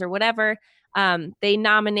friends or whatever. They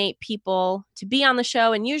nominate people to be on the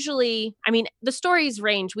show. And usually, I mean, the stories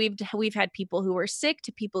range. We've had people who were sick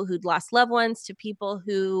to people who'd lost loved ones to people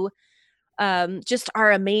who just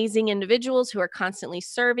are amazing individuals who are constantly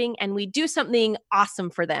serving, and we do something awesome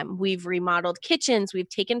for them. We've remodeled kitchens, we've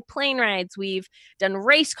taken plane rides, we've done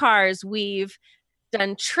race cars, we've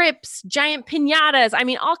done trips, giant piñatas. I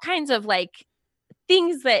mean, all kinds of like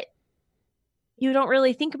things that you don't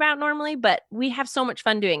really think about normally, but we have so much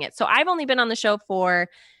fun doing it. So I've only been on the show for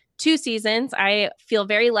 2 seasons. I feel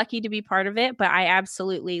very lucky to be part of it, but I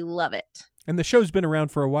absolutely love it. And the show's been around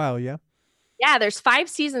for a while, yeah? Yeah, there's 5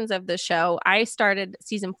 seasons of the show. I started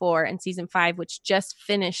season 4 and season 5, which just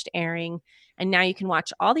finished airing. And now you can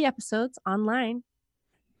watch all the episodes online.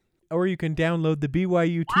 Or you can download the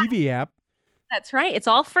BYU TV app. That's right. It's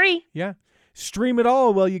all free. Yeah. Stream it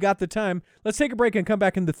all while you got the time. Let's take a break and come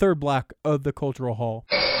back in the third block of the Cultural Hall.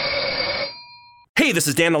 Hey, this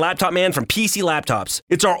is Dan the Laptop Man from PC Laptops.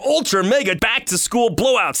 It's our ultra mega back to school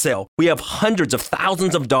blowout sale. We have hundreds of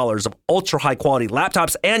thousands of dollars of ultra high quality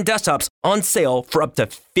laptops and desktops on sale for up to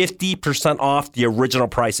 50% off the original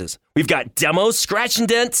prices. We've got demos, scratch and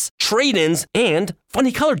dents, trade-ins, and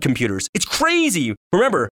funny colored computers. It's crazy.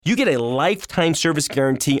 Remember, you get a lifetime service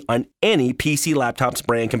guarantee on any PC Laptops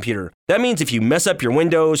brand computer. That means if you mess up your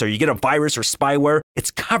Windows or you get a virus or spyware,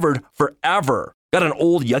 it's covered forever. Got an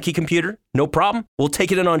old yucky computer? No problem. We'll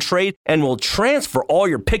take it in on trade and we'll transfer all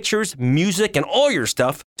your pictures, music, and all your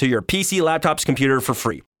stuff to your PC Laptops computer for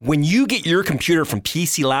free. When you get your computer from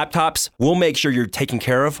PC Laptops, we'll make sure you're taken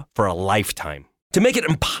care of for a lifetime. To make it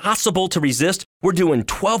impossible to resist, we're doing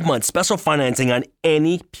 12-month special financing on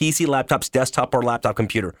any PC Laptops desktop or laptop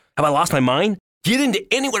computer. Have I lost my mind? Get into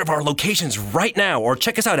any one of our locations right now or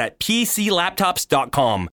check us out at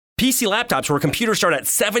PCLaptops.com. PC Laptops, where computers start at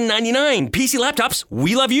 $7.99. PC Laptops,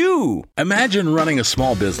 we love you. Imagine running a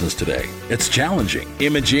small business today. It's challenging.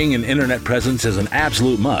 Imaging and internet presence is an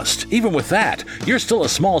absolute must. Even with that, you're still a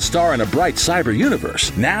small star in a bright cyber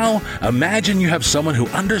universe. Now, imagine you have someone who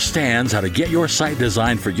understands how to get your site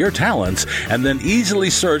designed for your talents and then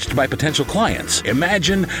easily searched by potential clients.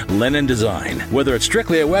 Imagine Lennon Design. Whether it's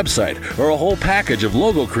strictly a website or a whole package of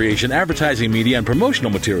logo creation, advertising media, and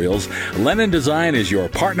promotional materials, Lennon Design is your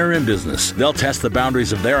partner in business. They'll test the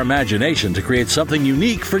boundaries of their imagination to create something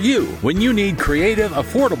unique for you. When you need creative,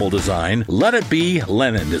 affordable design, let it be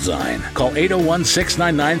Lennon Design. Call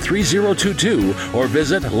 801-699-3022 or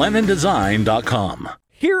visit lennondesign.com.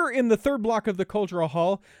 Here in the third block of the Cultural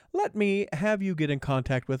Hall, let me have you get in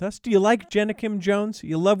contact with us. Do you like Jenna Kim Jones?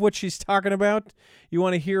 You love what she's talking about? You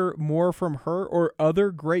want to hear more from her or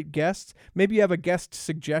other great guests? Maybe you have a guest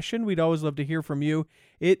suggestion. We'd always love to hear from you.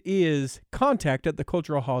 It is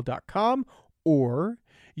contact@theculturalhall.com, or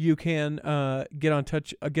you can get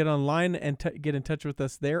online and get in touch with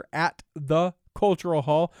us there at The Cultural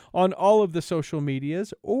Hall on all of the social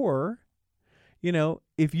medias. Or, you know,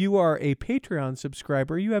 if you are a Patreon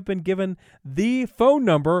subscriber, you have been given the phone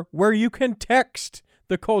number where you can text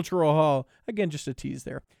The Cultural Hall. Again, just a tease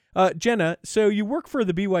there. Jenna, so you work for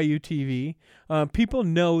the BYU TV. People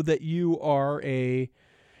know that you are a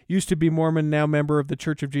used to be Mormon, now member of the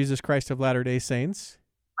Church of Jesus Christ of Latter-day Saints.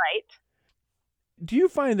 Right. Do you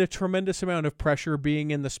find a tremendous amount of pressure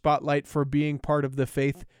being in the spotlight for being part of the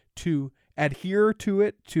faith to adhere to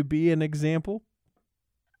it, to be an example?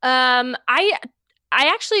 I I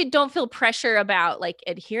actually don't feel pressure about like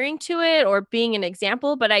adhering to it or being an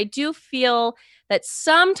example, but I do feel that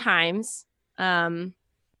sometimes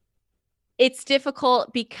it's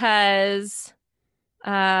difficult because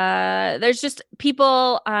there's just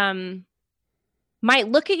people might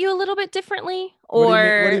look at you a little bit differently,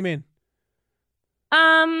 or What do you mean?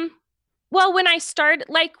 Well, when I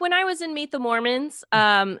was in Meet the Mormons,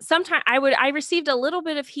 sometimes I received a little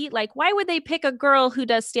bit of heat. Like, why would they pick a girl who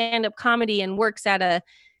does stand-up comedy and works at a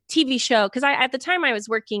TV show? Because at the time I was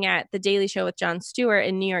working at The Daily Show with Jon Stewart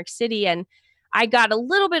in New York City, and I got a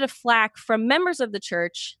little bit of flack from members of the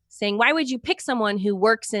church saying, why would you pick someone who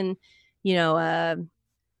works in, for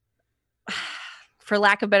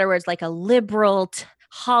lack of better words, like a liberal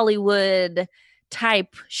Hollywood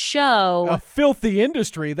type show. A filthy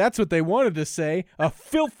industry. That's what they wanted to say. A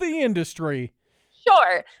filthy industry.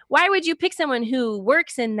 Sure. Why would you pick someone who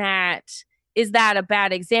works in that? Is that a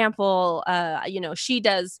bad example? She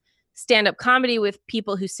does stand-up comedy with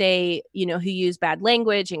people who say, who use bad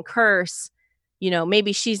language and curse.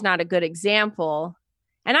 Maybe she's not a good example.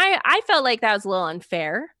 And I felt like that was a little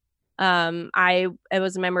unfair. I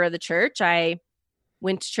was a member of the church. I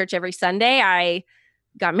went to church every Sunday. I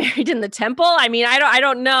got married in the temple. I mean, I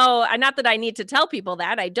don't know. Not that I need to tell people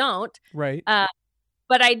that. I don't. Right.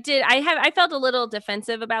 But I felt a little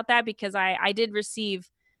defensive about that because I did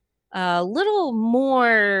receive a little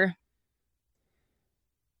more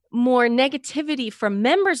negativity from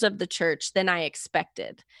members of the church than I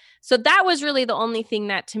expected. So that was really the only thing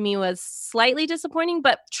that to me was slightly disappointing,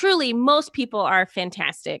 but truly most people are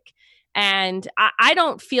fantastic. And I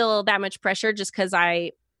don't feel that much pressure just because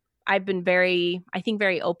I've been very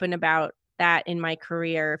open about that in my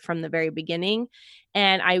career from the very beginning.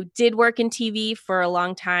 And I did work in TV for a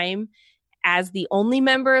long time as the only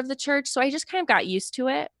member of the church. So I just kind of got used to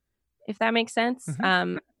it, if that makes sense.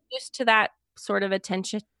 Mm-hmm. Used to that sort of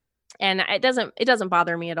attention. And it doesn't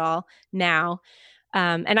bother me at all now.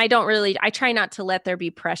 And I try not to let there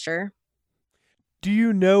be pressure. Do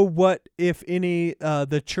you know what, if any,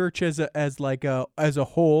 the church as a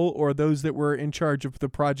whole, or those that were in charge of the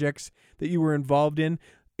projects that you were involved in,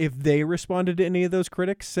 if they responded to any of those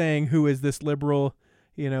critics saying, who is this liberal,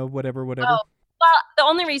 whatever? Oh, well, the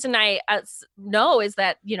only reason I know is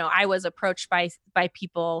that, I was approached by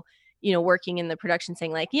people, working in the production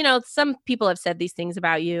saying like, some people have said these things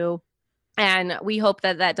about you and we hope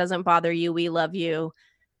that doesn't bother you. We love you.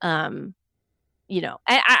 And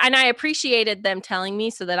I appreciated them telling me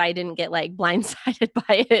so that I didn't get like blindsided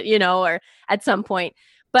by it, or at some point.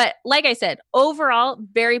 But like I said, overall,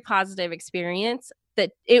 very positive experience.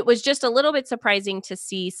 That it was just a little bit surprising to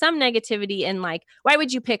see some negativity in like, why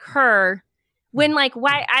would you pick her when like,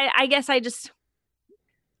 why? I guess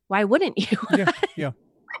why wouldn't you? Yeah.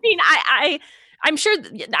 I mean, I'm sure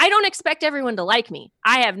I don't expect everyone to like me.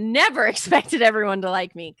 I have never expected everyone to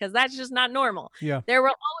like me because that's just not normal. Yeah. There will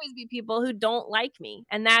always be people who don't like me,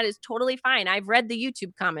 and that is totally fine. I've read the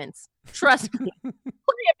YouTube comments. Trust me. Plenty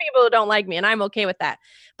of people who don't like me, and I'm okay with that.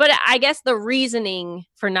 But I guess the reasoning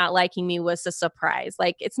for not liking me was a surprise.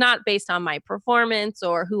 Like, it's not based on my performance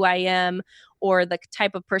or who I am or the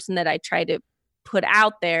type of person that I try to put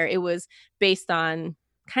out there. It was based on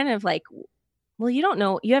kind of like, well, you don't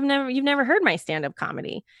know. You've never heard my stand-up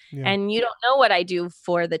comedy, and you don't know what I do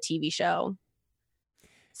for the TV show.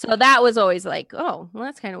 So that was always like, oh, well,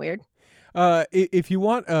 that's kind of weird. If you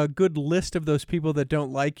want a good list of those people that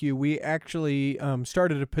don't like you, we actually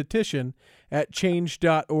started a petition at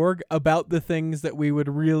change.org about the things that we would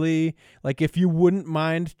really like. If you wouldn't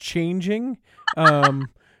mind changing,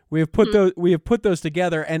 we have put those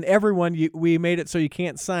together, and everyone we made it so you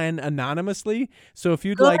can't sign anonymously. So if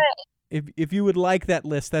you'd Good. like. If you would like that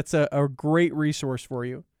list, that's a great resource for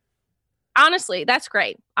you. Honestly, that's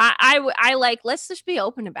great. I like, let's just be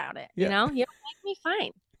open about it. Yeah. You don't like me,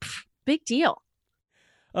 fine. Big deal.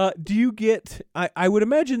 Do you get, I would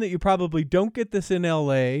imagine that you probably don't get this in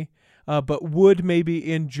LA, but would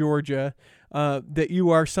maybe in Georgia, that you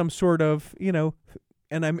are some sort of,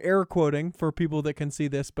 and I'm air quoting for people that can see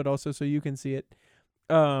this, but also so you can see it.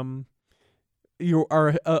 You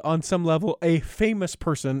are on some level a famous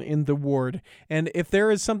person in the ward. And if there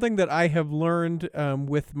is something that I have learned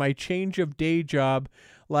with my change of day job,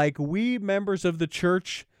 like we members of the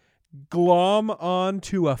church glom on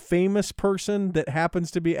to a famous person that happens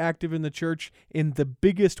to be active in the church in the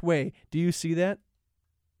biggest way. Do you see that?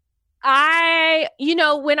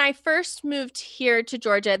 When I first moved here to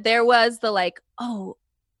Georgia, there was the like,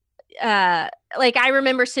 like I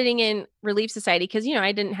remember sitting in Relief Society because,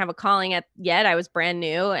 I didn't have a calling yet. I was brand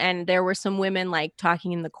new. And there were some women like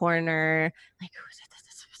talking in the corner, like,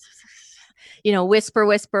 whisper,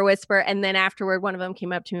 whisper, whisper. And then afterward, one of them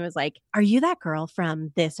came up to me and was like, "Are you that girl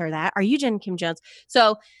from this or that? Are you Jen Kim Jones?"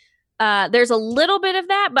 So there's a little bit of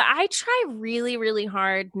that, but I try really, really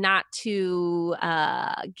hard not to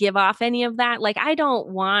give off any of that. Like, I don't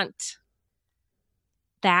want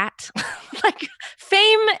that. Like,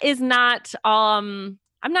 fame is not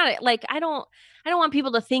I'm not like I don't want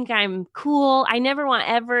people to think I'm cool. I never want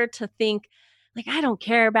ever to think like I don't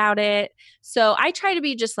care about it. So I try to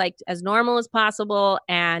be just like as normal as possible,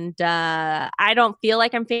 and I don't feel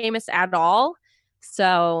like I'm famous at all.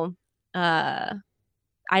 So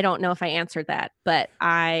I don't know if I answered that, but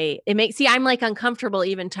I'm like uncomfortable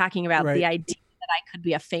even talking about Right. the idea that I could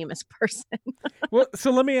be a famous person. Well,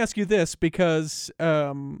 so let me ask you this, because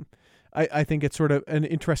I think it's sort of an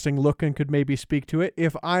interesting look and could maybe speak to it.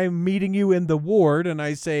 If I'm meeting you in the ward and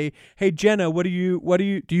I say, "Hey, Jenna, do you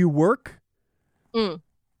work?"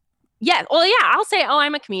 Yeah. Well, yeah, I'll say, "Oh,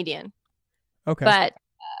 I'm a comedian." Okay. But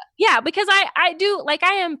yeah, because I do, like,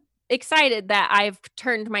 I am excited that I've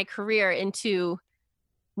turned my career into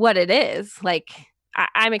what it is. Like,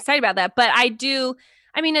 I'm excited about that. But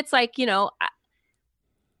it's like,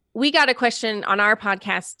 we got a question on our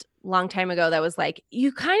podcast a long time ago that was like,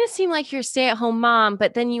 "You kind of seem like you're a stay-at-home mom,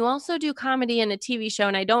 but then you also do comedy and a TV show,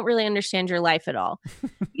 and I don't really understand your life at all."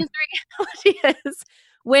 Because the reality is,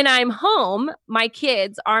 when I'm home, my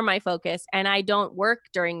kids are my focus, and I don't work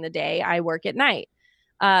during the day. I work at night.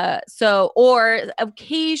 Or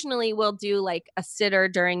occasionally we'll do like a sitter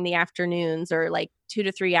during the afternoons, or like 2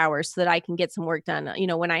 to 3 hours, so that I can get some work done,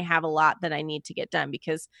 when I have a lot that I need to get done,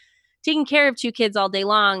 because taking care of 2 kids all day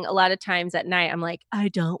long, a lot of times at night, I'm like, I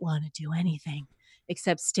don't want to do anything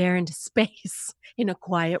except stare into space in a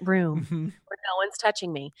quiet room where no one's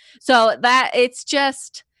touching me. So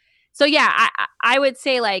yeah, I would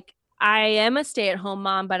say, like, I am a stay-at-home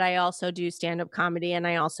mom, but I also do stand-up comedy, and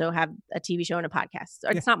I also have a TV show and a podcast.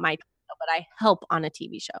 It's not my show, but I help on a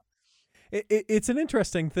TV show. It's an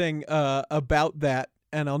interesting thing about that,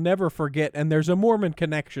 and I'll never forget. And there's a Mormon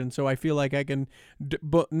connection, so I feel like I can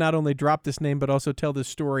not only drop this name but also tell this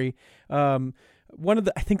story.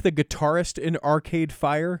 I think the guitarist in Arcade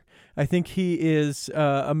Fire, I think he is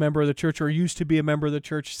a member of the church, or used to be a member of the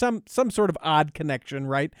church. Some sort of odd connection,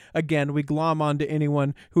 right? Again, we glom onto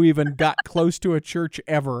anyone who even got close to a church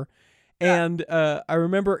ever. And I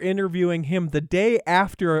remember interviewing him the day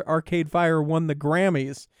after Arcade Fire won the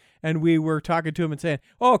Grammys. And we were talking to him and saying,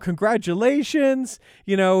 "Oh, congratulations,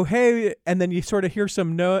 hey," and then you sort of hear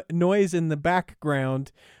some noise in the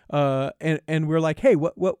background, and we're like, "Hey,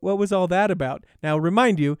 what was all that about?" Now,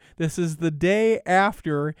 remind you, this is the day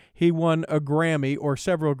after he won a Grammy, or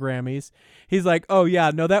several Grammys. He's like, "Oh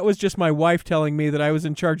yeah, no, that was just my wife telling me that I was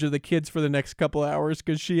in charge of the kids for the next couple hours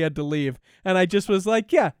because she had to leave." And I just was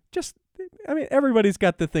like, "Yeah, everybody's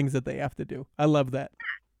got the things that they have to do." I love that.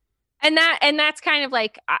 And that's kind of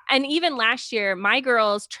like, and even last year, my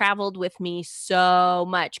girls traveled with me so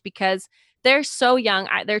much because they're so young.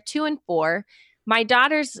 They're 2 and 4. My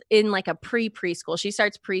daughter's in like a preschool. She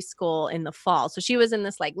starts preschool in the fall. So she was in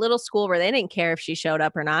this like little school where they didn't care if she showed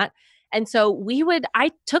up or not. And so I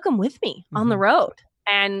took them with me on the road,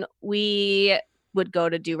 and we would go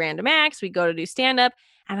to do random acts. We'd go to do stand-up.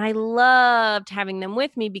 And I loved having them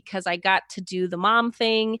with me because I got to do the mom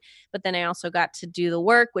thing, but then I also got to do the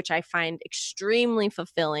work, which I find extremely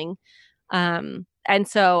fulfilling. And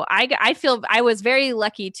so I feel I was very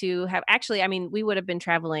lucky to have we would have been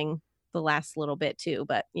traveling the last little bit too,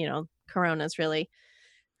 but Corona's really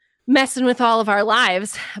messing with all of our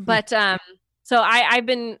lives. But so I've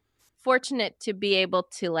been fortunate to be able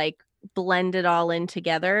to like blend it all in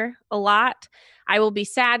together a lot. I will be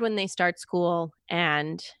sad when they start school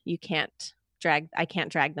and I can't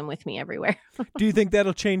drag them with me everywhere. Do you think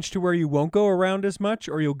that'll change to where you won't go around as much,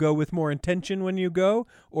 or you'll go with more intention when you go?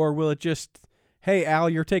 Or will it just, "Hey, Al,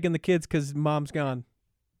 you're taking the kids because mom's gone"?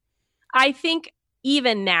 I think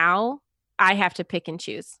even now I have to pick and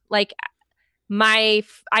choose. Like I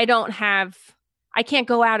can't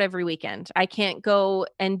go out every weekend. I can't go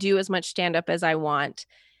and do as much stand-up as I want.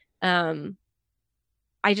 I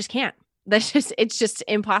just can't. It's just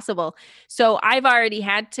impossible. So I've already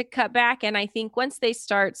had to cut back. And I think once they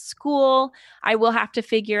start school, I will have to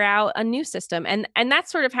figure out a new system. And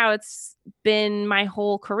that's sort of how it's been my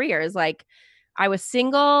whole career, is like, I was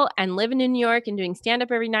single and living in New York and doing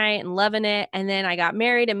stand-up every night and loving it. And then I got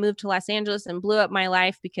married and moved to Los Angeles and blew up my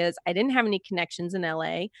life because I didn't have any connections in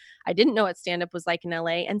LA. I didn't know what stand-up was like in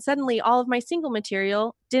LA. And suddenly all of my single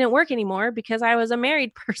material didn't work anymore because I was a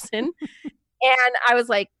married person. And I was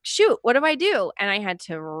like, shoot, what do I do? And I had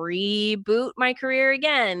to reboot my career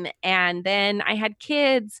again. And then I had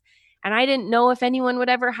kids. And I didn't know if anyone would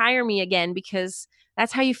ever hire me again, because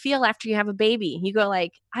that's how you feel after you have a baby. You go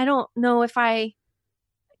like, I don't know if I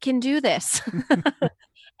can do this.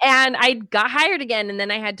 And I got hired again, and then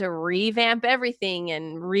I had to revamp everything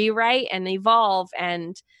and rewrite and evolve.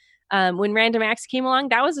 And when Random Acts came along,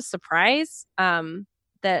 that was a surprise.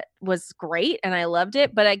 That was great, and I loved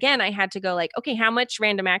it. But again, I had to go like, okay, how much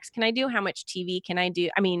Random Acts can I do? How much TV can I do?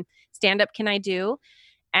 I mean, stand-up can I do?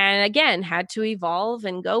 And again, had to evolve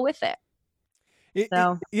and go with it.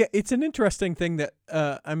 Yeah, it's an interesting thing that,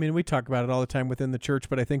 I mean, we talk about it all the time within the church,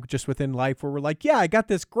 but I think just within life where we're like, yeah, I got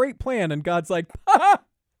this great plan, and God's like,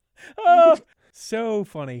 oh, so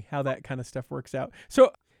funny how that kind of stuff works out.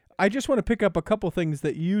 So I just want to pick up a couple things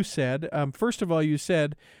that you said. First of all, you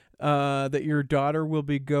said that your daughter will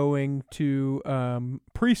be going to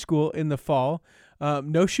preschool in the fall.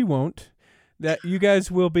 No, she won't. That you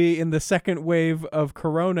guys will be in the second wave of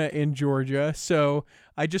Corona in Georgia. So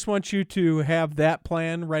I just want you to have that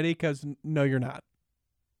plan ready, because no, you're not.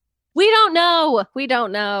 We don't know.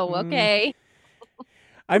 Okay.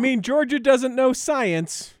 I mean, Georgia doesn't know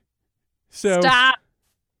science. So stop.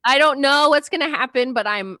 I don't know what's going to happen, but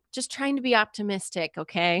I'm just trying to be optimistic.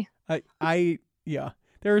 Okay. Yeah,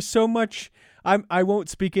 there is so much. I won't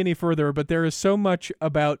speak any further, but there is so much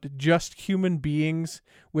about just human beings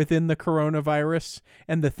within the coronavirus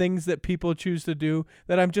and the things that people choose to do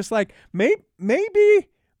that I'm just like, maybe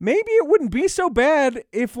it wouldn't be so bad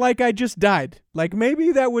if like I just died. Like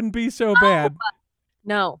maybe that wouldn't be so bad.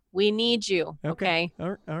 No, we need you. Okay.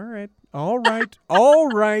 All right. I'll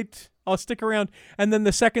stick around. And then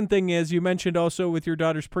the second thing is, you mentioned also with your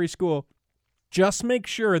daughter's preschool, just make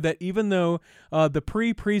sure that even though the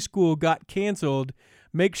preschool got canceled,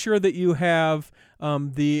 make sure that you have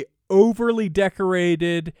the overly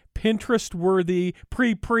decorated, Pinterest-worthy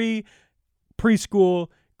preschool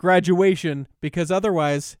graduation, because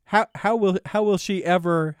otherwise, how will she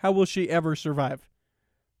ever survive?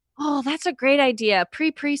 Oh, that's a great idea.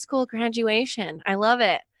 Preschool graduation. I love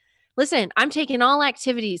it. Listen, I'm taking all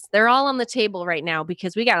activities. They're all on the table right now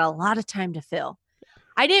because we got a lot of time to fill.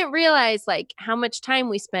 I didn't realize like how much time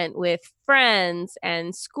we spent with friends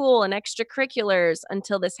and school and extracurriculars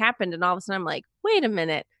until this happened. And all of a sudden I'm like, wait a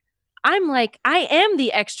minute. I am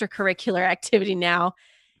the extracurricular activity now.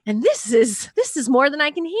 And this is more than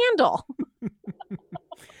I can handle.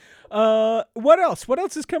 What else? What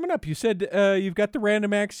else is coming up? You said you've got the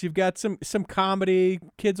Random Acts, you've got some comedy,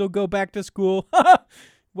 kids will go back to school.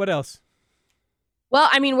 What else? Well,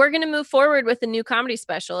 I mean, we're going to move forward with a new comedy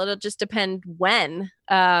special. It'll just depend when.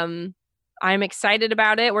 I'm excited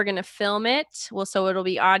about it. We're going to film it. So it'll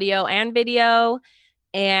be audio and video.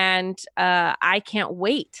 And I can't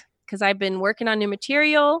wait because I've been working on new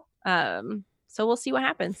material. So we'll see what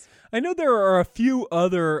happens. I know there are a few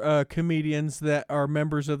other comedians that are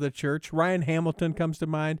members of the church. Ryan Hamilton comes to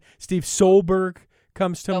mind. Steve Solberg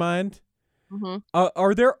comes to mind. Mm-hmm.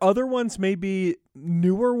 Are there other ones, maybe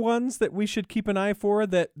newer ones, that we should keep an eye for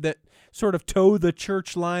that sort of toe the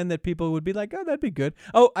church line that people would be like, oh, that'd be good?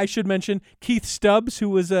 Oh, I should mention Keith Stubbs, who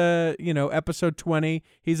was episode 20.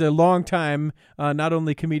 He's a longtime not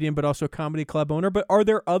only comedian but also comedy club owner. But are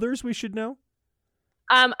there others we should know?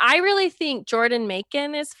 I really think Jordan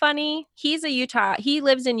Macon is funny. He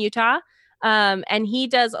lives in Utah. And he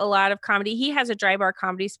does a lot of comedy. He has a dry bar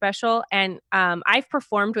comedy special, and I've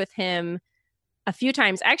performed with him a few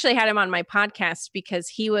times. I actually had him on my podcast because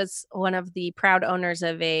he was one of the proud owners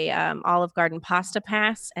of a Olive Garden pasta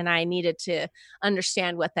pass, and I needed to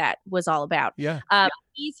understand what that was all about. Yeah.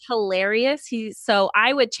 He's hilarious. So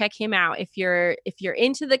I would check him out if you're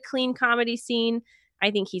into the clean comedy scene. I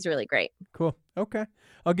think he's really great. Cool. Okay.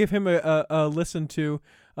 I'll give him a listen to,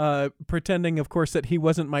 pretending, of course, that he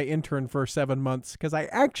wasn't my intern for 7 months, because I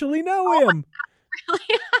actually know him.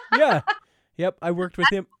 Really? Yeah. Yep. I worked with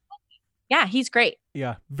him. Yeah, he's great.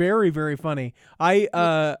 Yeah. Very, very funny. I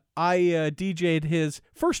DJ'd his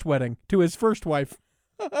first wedding to his first wife.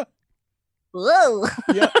 Whoa.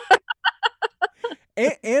 Yeah.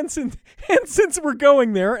 And since we're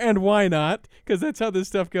going there, and why not? Because that's how this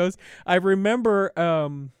stuff goes. I remember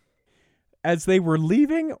as they were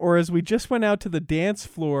leaving, or as we just went out to the dance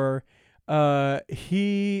floor,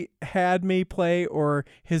 he had me play, or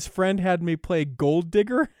his friend had me play Gold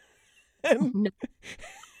Digger. And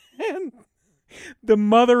the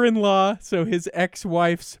mother-in-law, so his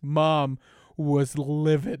ex-wife's mom, was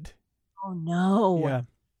livid. Oh, no. Yeah.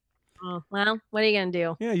 Oh, well, what are you going to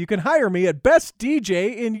do? Yeah, you can hire me at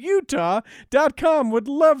bestdjinutah.com. Would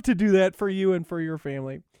love to do that for you and for your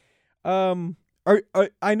family.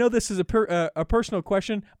 I know this is a personal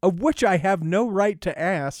question, of which I have no right to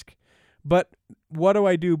ask, But what do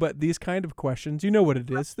I do but these kind of questions? You know what it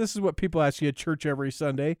is. This is what people ask you at church every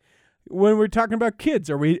Sunday. When we're talking about kids,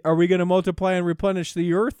 are we going to multiply and replenish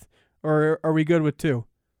the earth, or are we good with 2?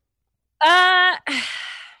 Time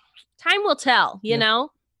will tell, you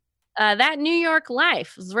know. That New York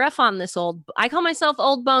life is rough on this I call myself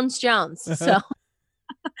Old Bones Jones. So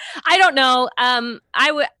I don't know. I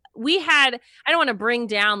don't want to bring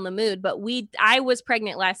down the mood, but I was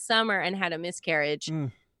pregnant last summer and had a miscarriage.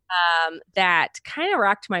 That kind of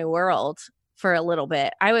rocked my world for a little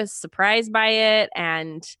bit. I was surprised by it.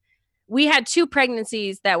 And we had 2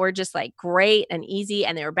 pregnancies that were just like great and easy,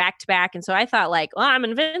 and they were back to back. And so I thought like, well, I'm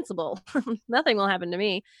invincible. Nothing will happen to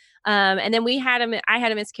me. And then I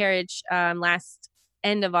had a miscarriage last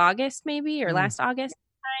end of August, maybe, or last August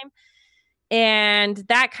time. And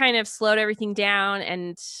that kind of slowed everything down.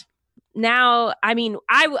 And now, I mean,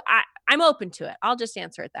 I'm open to it. I'll just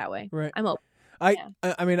answer it that way. Right. I'm open.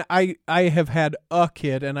 I mean, I have had a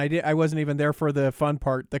kid, and I wasn't even there for the fun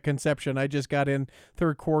part, the conception. I just got in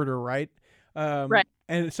third quarter, right? Right.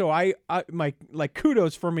 And so my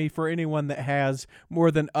kudos for me for anyone that has more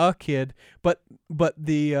than a kid, but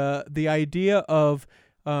the idea of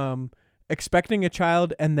expecting a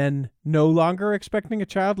child and then no longer expecting a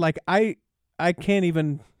child, like I can't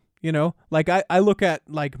even. You know, like I look at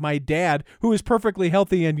like my dad, who is perfectly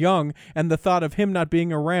healthy and young, and the thought of him not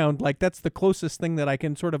being around, like that's the closest thing that I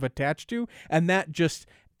can sort of attach to. And that just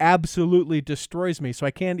absolutely destroys me. So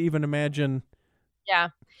I can't even imagine. Yeah,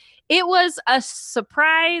 it was a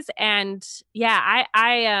surprise. And yeah,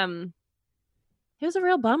 it was a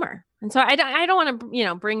real bummer. And so I don't want to, you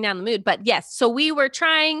know, bring down the mood, but yes. So we were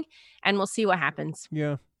trying, and we'll see what happens.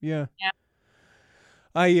 Yeah.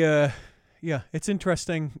 Yeah, it's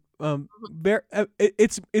interesting.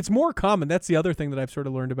 It's more common. That's the other thing that I've sort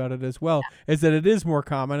of learned about it as well, is that it is more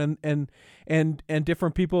common, and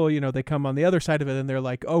different people, you know, they come on the other side of it and they're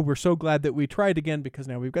like, oh, we're so glad that we tried again because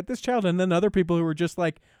now we've got this child. And then other people who are just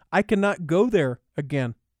like, I cannot go there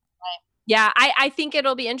again. Yeah, I think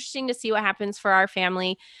it'll be interesting to see what happens for our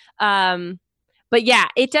family. But yeah,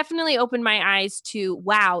 it definitely opened my eyes to,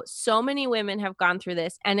 wow, so many women have gone through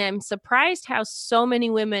this. And I'm surprised how so many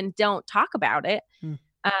women don't talk about it,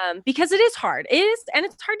 because it is hard. It is, and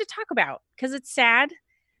it's hard to talk about because it's sad.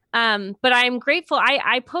 But I'm grateful.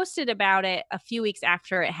 I posted about it a few weeks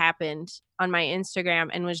after it happened on my Instagram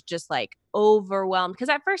and was just like overwhelmed, because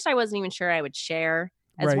at first I wasn't even sure I would share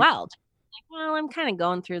as well. Like, well, I'm kind of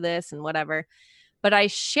going through this and whatever. But I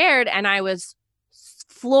shared, and I was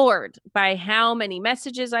floored by how many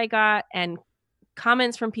messages I got and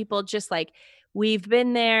comments from people just like, we've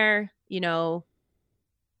been there, you know,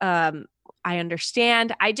 I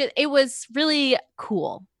understand. It was really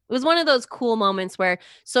cool. It was one of those cool moments where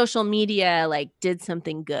social media like did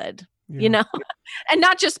something good, you know, and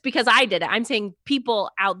not just because I did it. I'm saying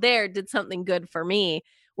people out there did something good for me,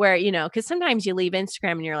 where, you know, because sometimes you leave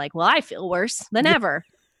Instagram and you're like, well, I feel worse than ever.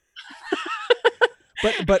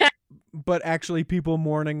 But actually people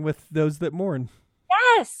mourning with those that mourn.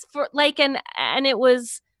 Yes. For like, and it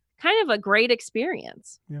was kind of a great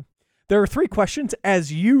experience. Yeah. There are 3 questions,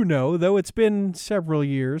 as you know, though it's been several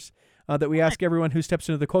years, that we ask everyone who steps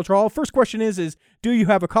into the culture hall. First question is, do you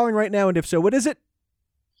have a calling right now? And if so, what is it?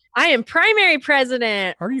 I am primary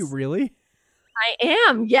president. Are you really? I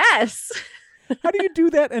am. Yes. How do you do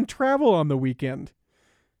that and travel on the weekend?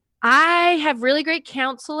 I have really great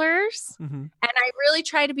counselors, mm-hmm. and I really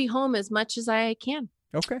try to be home as much as I can.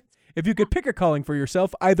 Okay. If you could pick a calling for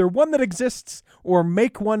yourself, either one that exists or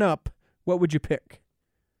make one up, what would you pick?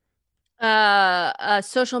 A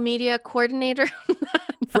social media coordinator.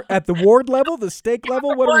 At the ward level, the stake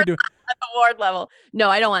level? What are we doing? At the ward level.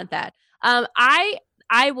 No, I don't want that.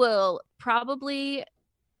 I will probably,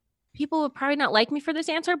 people will probably not like me for this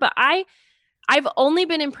answer, but I've only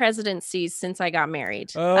been in presidencies since I got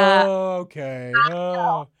married. Oh, okay. I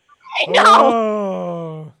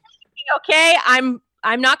know. Okay, I'm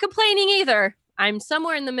not complaining either. I'm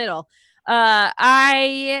somewhere in the middle.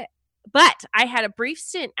 But I had a brief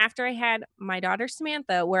stint after I had my daughter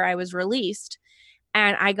Samantha where I was released,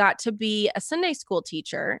 and I got to be a Sunday school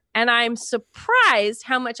teacher, and I'm surprised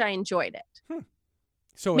how much I enjoyed it.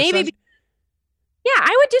 So maybe,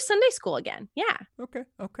 I would do Sunday school again. Yeah. Okay.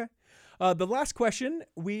 The last question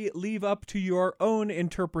we leave up to your own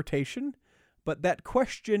interpretation, but that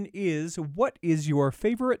question is, what is your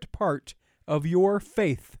favorite part of your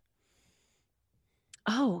faith?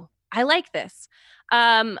 Oh, I like this.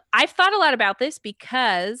 I've thought a lot about this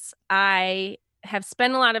because I have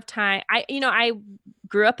spent a lot of time. I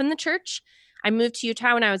grew up in the church. I moved to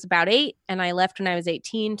Utah when I was about 8, and I left when I was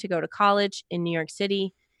 18 to go to college in New York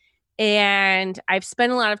City. And I've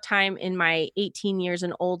spent a lot of time in my 18 years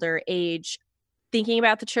and older age thinking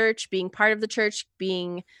about the church, being part of the church,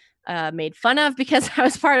 being made fun of because I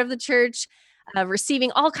was part of the church,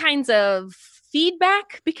 receiving all kinds of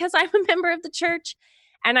feedback because I'm a member of the church.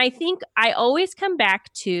 And I think I always come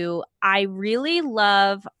back to, I really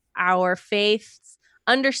love our faith's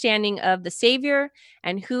understanding of the Savior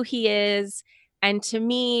and who he is. And to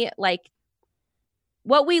me, like,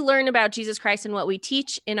 what we learn about Jesus Christ and what we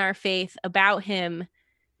teach in our faith about him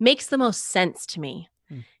makes the most sense to me.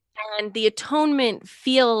 And the atonement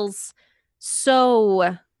feels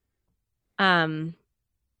so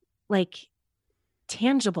like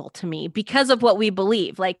tangible to me because of what we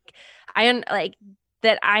believe. Like I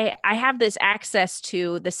have this access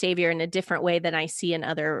to the Savior in a different way than I see in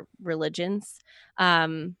other religions.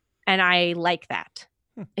 And I like that.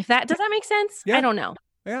 If that does that make sense? Yeah. I don't know.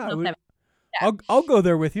 Yeah, I'll go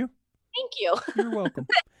there with you. Thank you. You're welcome.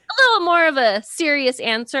 A little more of a serious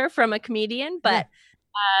answer from a comedian, but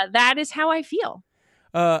that is how I feel.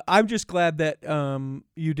 I'm just glad that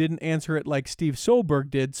you didn't answer it like Steve Solberg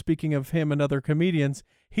did. Speaking of him and other comedians,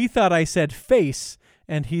 he thought I said face,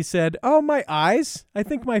 and he said, "Oh, my eyes. I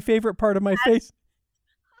think my favorite part of my face."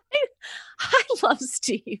 I love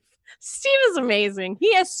Steve. Steve is amazing. He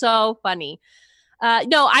is so funny.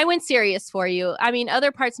 No, I went serious for you. I mean,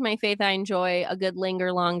 other parts of my faith I enjoy, a good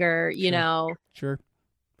linger longer, you know. Sure.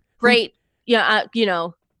 Great,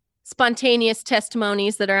 spontaneous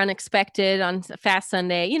testimonies that are unexpected on Fast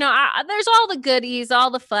Sunday. There's all the goodies,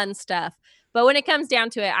 all the fun stuff. But when it comes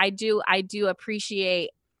down to it, I do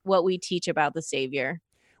appreciate what we teach about the Savior.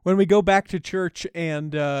 When we go back to church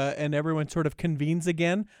and everyone sort of convenes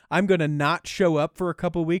again, I'm going to not show up for a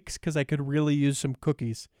couple weeks because I could really use some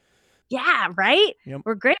cookies. Yeah, right? Yep.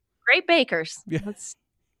 We're great bakers. Yeah.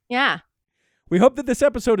 Yeah. We hope that this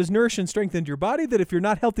episode has nourished and strengthened your body, that if you're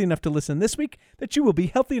not healthy enough to listen this week, that you will be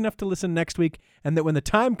healthy enough to listen next week, and that when the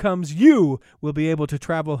time comes, you will be able to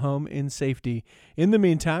travel home in safety. In the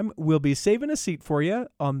meantime, we'll be saving a seat for you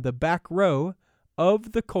on the back row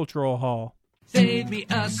of the Cultural Hall. Save me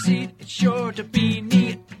a seat, it's sure to be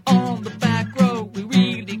neat on the back row. We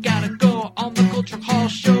really